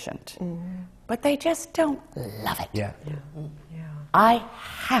proficient, but they just don't love it. Yeah. I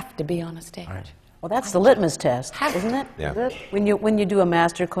have to be on a stage. Well, that's the litmus test, isn't it? Yeah. When you do a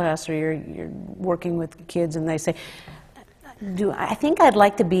master class or you're working with kids and they say, I think I'd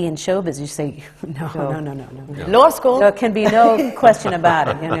like to be in showbiz. You say, no. Law school. There can be no question about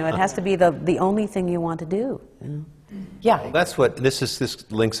it. It has to be the only thing you want to do. Yeah. Well, that's what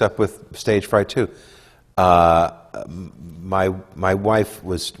this links up with stage fright too. My wife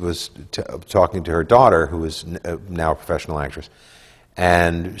was talking to her daughter, who is now a professional actress,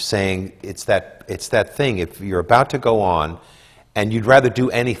 and saying it's that thing. If you're about to go on, and you'd rather do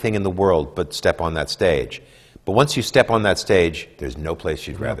anything in the world but step on that stage, but once you step on that stage, there's no place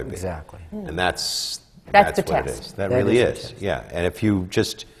you'd rather be. Exactly. And that's the what it test. is. That really is. Yeah. And if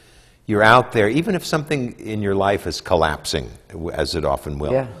you're out there, even if something in your life is collapsing, as it often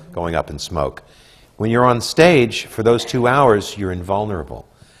will, going up in smoke, when you're on stage for those 2 hours, you're invulnerable.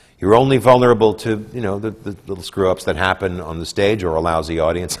 You're only vulnerable to, the little screw-ups that happen on the stage or a lousy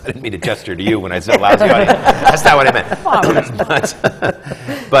audience. I didn't mean to gesture to you when I said lousy audience. That's not what I meant.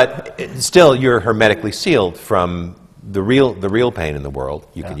 But still, you're hermetically sealed from the real pain in the world.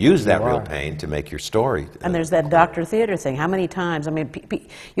 You can use that real pain to make your story. And there's that Dr. Theater thing. How many times? I mean,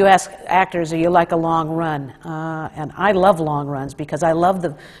 you ask actors, "Are you like a long run?" And I love long runs because I love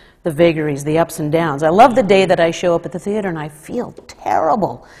the vagaries, the ups and downs. I love the day that I show up at the theater and I feel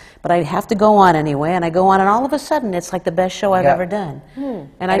terrible, but I have to go on anyway, and I go on, and all of a sudden it's like the best show I've ever done.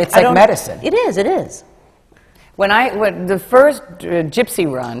 And it's like medicine. It is. When the first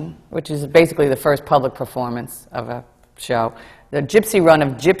Gypsy Run, which is basically the first public performance of a show, the Gypsy Run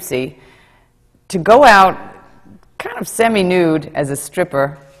of Gypsy, to go out kind of semi-nude as a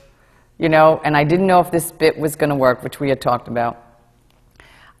stripper, and I didn't know if this bit was going to work, which we had talked about.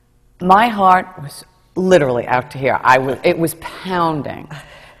 My heart was literally out to here. It was pounding,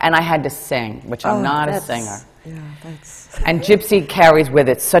 and I had to sing, which I'm not a singer. And Gypsy carries with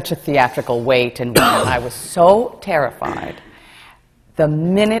it such a theatrical weight, and I was so terrified. The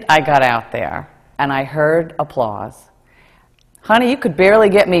minute I got out there and I heard applause, honey, you could barely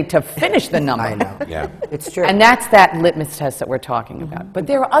get me to finish the number. I know. Yeah. It's true. And that's that litmus test that we're talking about. But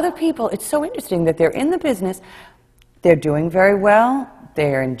there are other people, it's so interesting that they're in the business, they're doing very well,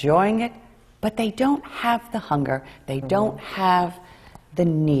 they're enjoying it, but they don't have the hunger, they don't have the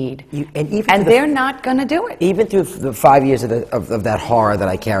need, and they're not going to do it. Even through the 5 years of that horror that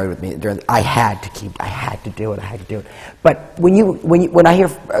I carried with me, I had to do it. But when I hear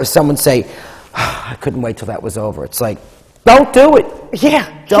someone say, I couldn't wait till that was over, it's like, don't do it.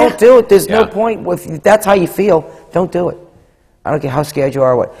 Don't do it. There's no point. If that's how you feel, don't do it. I don't care how scared you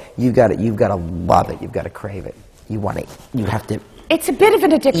are. What you've got to love it. You've got to crave it. You want it. You have to. It's a bit of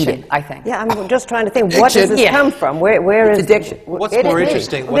an addiction, I think. Yeah, I'm just trying to think. What does this come from? Where is addiction? What's more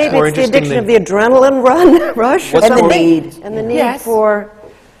interesting? Maybe it's the addiction of the adrenaline rush, and the need for.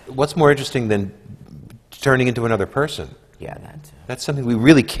 What's more interesting than turning into another person? Yeah, that's something we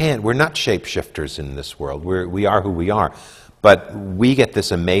really can't. We're not shapeshifters in this world. We are who we are, but we get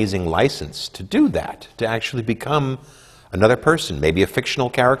this amazing license to do that, to actually become another person, maybe a fictional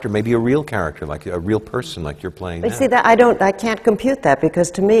character, maybe a real character, like a real person, like you're playing. But see, that I can't compute that,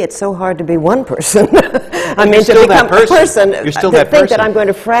 because to me it's so hard to be one person. I mean, to become a person, you're still to that think person. that I'm going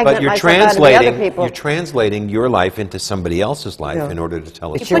to fragment but you're myself out of the other people. You're translating your life into somebody else's life in order to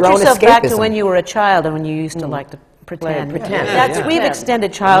tell it. You put yourself back to when you were a child and when you used to like to pretend. We've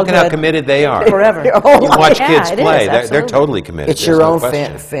extended childhood. Look at how committed they are. Forever. You watch kids play; they're totally committed. It's your own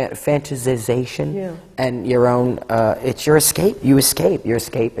fantasization and your own. It's your escape. You escape. You're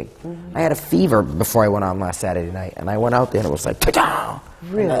escaping. I had a fever before I went on last Saturday night, and I went out there and it was like, ta-da!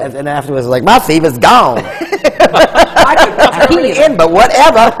 Really? And afterwards, like, my fever's gone. I could turn it in, but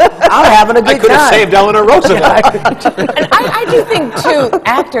whatever. I'm having a good time. I could have saved Eleanor Roosevelt. And I do think, too,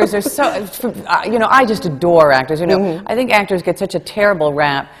 actors are so, I just adore actors. I think actors get such a terrible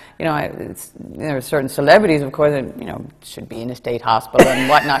rap. There are certain celebrities, of course, that, should be in a state hospital and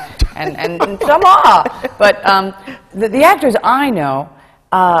whatnot, and some are. But the actors I know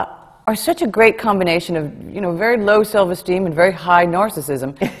are such a great combination of very low self-esteem and very high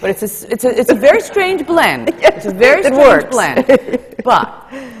narcissism. But it's a very strange blend. It's a very strange blend.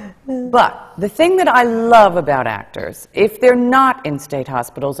 But the thing that I love about actors, if they're not in state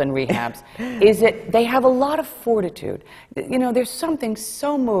hospitals and rehabs, is that they have a lot of fortitude. There's something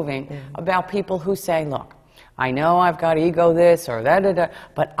so moving about people who say, look, I know I've got ego this or that,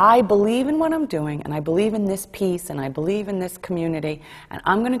 but I believe in what I'm doing, and I believe in this piece, and I believe in this community, and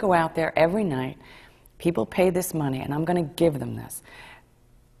I'm going to go out there every night. People pay this money, and I'm going to give them this.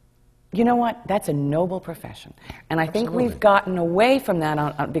 You know what? That's a noble profession. And I think we've gotten away from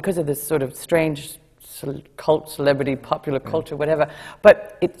that because of this sort of strange cult, celebrity, popular culture, whatever.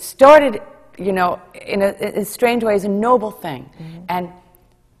 But it started you know, in a strange way, is a noble thing. And,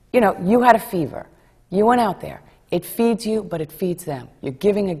 you know, you had a fever. You went out there. It feeds you, but it feeds them. You're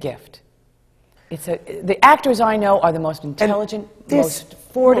giving a gift. The actors I know are the most intelligent, most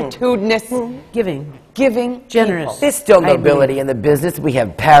fortitudinous, Giving. people. Generous. There's still nobility in the business. We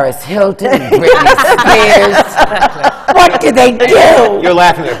have Paris Hilton and Britney Spears. What did they do? You're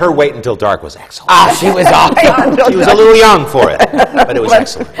laughing at her Wait Until Dark was excellent. Ah, she was awesome. She was a little young for it, but it was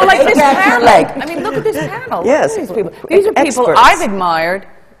excellent. Well, like this Back her panel. leg. I mean, look at this panel. Yes. Look at these people. These are people Experts. I've admired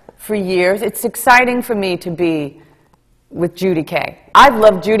for years. It's exciting for me to be with Judy Kay. I've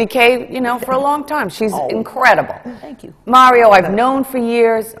loved Judy Kay, you know, for a long time. She's incredible. Thank you. Mario, I've known for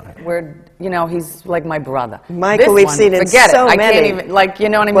years. You know, he's like my brother. Michael, This we've one, seen in forget so it. I many can't even, like, you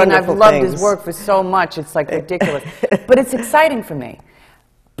know what I mean? I've wonderful loved things. his work for so much. It's like ridiculous. But it's exciting for me.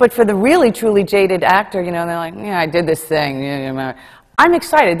 But for the really, truly jaded actor, you know, they're like, yeah, I did this thing. I'm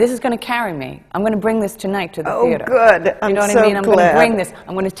excited. This is going to carry me. I'm going to bring this tonight to the theater. Oh, good. You know what so I mean? I'm going glad. to bring this.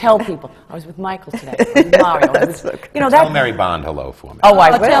 I'm going to tell people. I was with Michael today. I was with Mario. I was, you know, Tell that. Mary Bond hello for me. Oh, I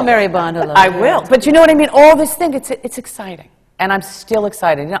I'll will. tell Mary Bond hello. I will. But you know what I mean? All this thing, it's exciting. And I'm still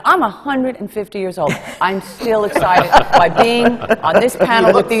excited. You know, I'm 150 years old. I'm still excited by being on this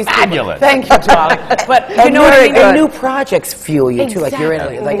panel with these fabulous. people. Thank you, Charlie. But you And know what I mean? and new projects fuel you too. Like you're in,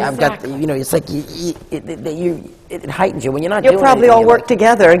 Exactly, like I've got, exactly. you know, it's like it heightens you when you're not You'll doing probably anything, all you're work like-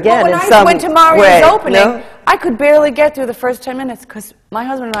 together again When in I some went to Mario's way. opening, No? I could barely get through the first 10 minutes because my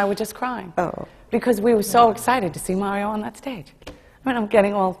husband and I were just crying. Oh. Because we were so excited to see Mario on that stage. I mean, I'm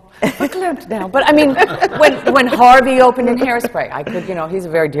getting all verklempt now. But I mean, when Harvey opened in Hairspray, I could, you know, he's a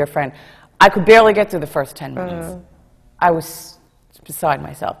very dear friend. I could barely get through the first 10 minutes. I was beside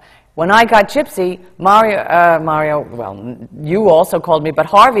myself. When I got Gypsy, Mario, well, you also called me, but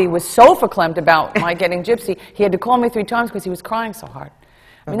Harvey was so verklempt about my getting Gypsy, he had to call me 3 times because he was crying so hard.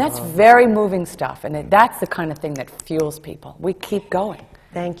 I mean, that's very moving stuff, and that's the kind of thing that fuels people. We keep going.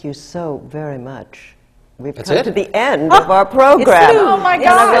 Thank you so very much. We've That's come it? to the end of our program. Oh, my And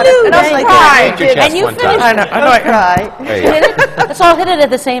God. I wanna And I'm thank crying. you. Your chest And you one finished time. it. Don't cry. There you go. Hit it? Let's all hit it at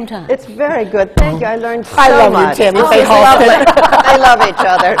the same time. It's very good. Thank you. I learned so I love much. you, Tammy. Oh, Say it's Halston. lovely. They love each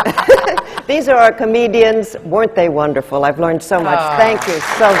other. These are our comedians. Weren't they wonderful? I've learned so much. Thank you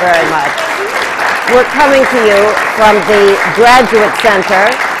so very much. We're coming to you from the Graduate Center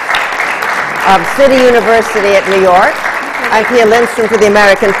of City University at New York. I'm Pia Lindstrom for the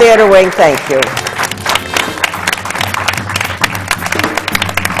American Theater Wing. Thank you.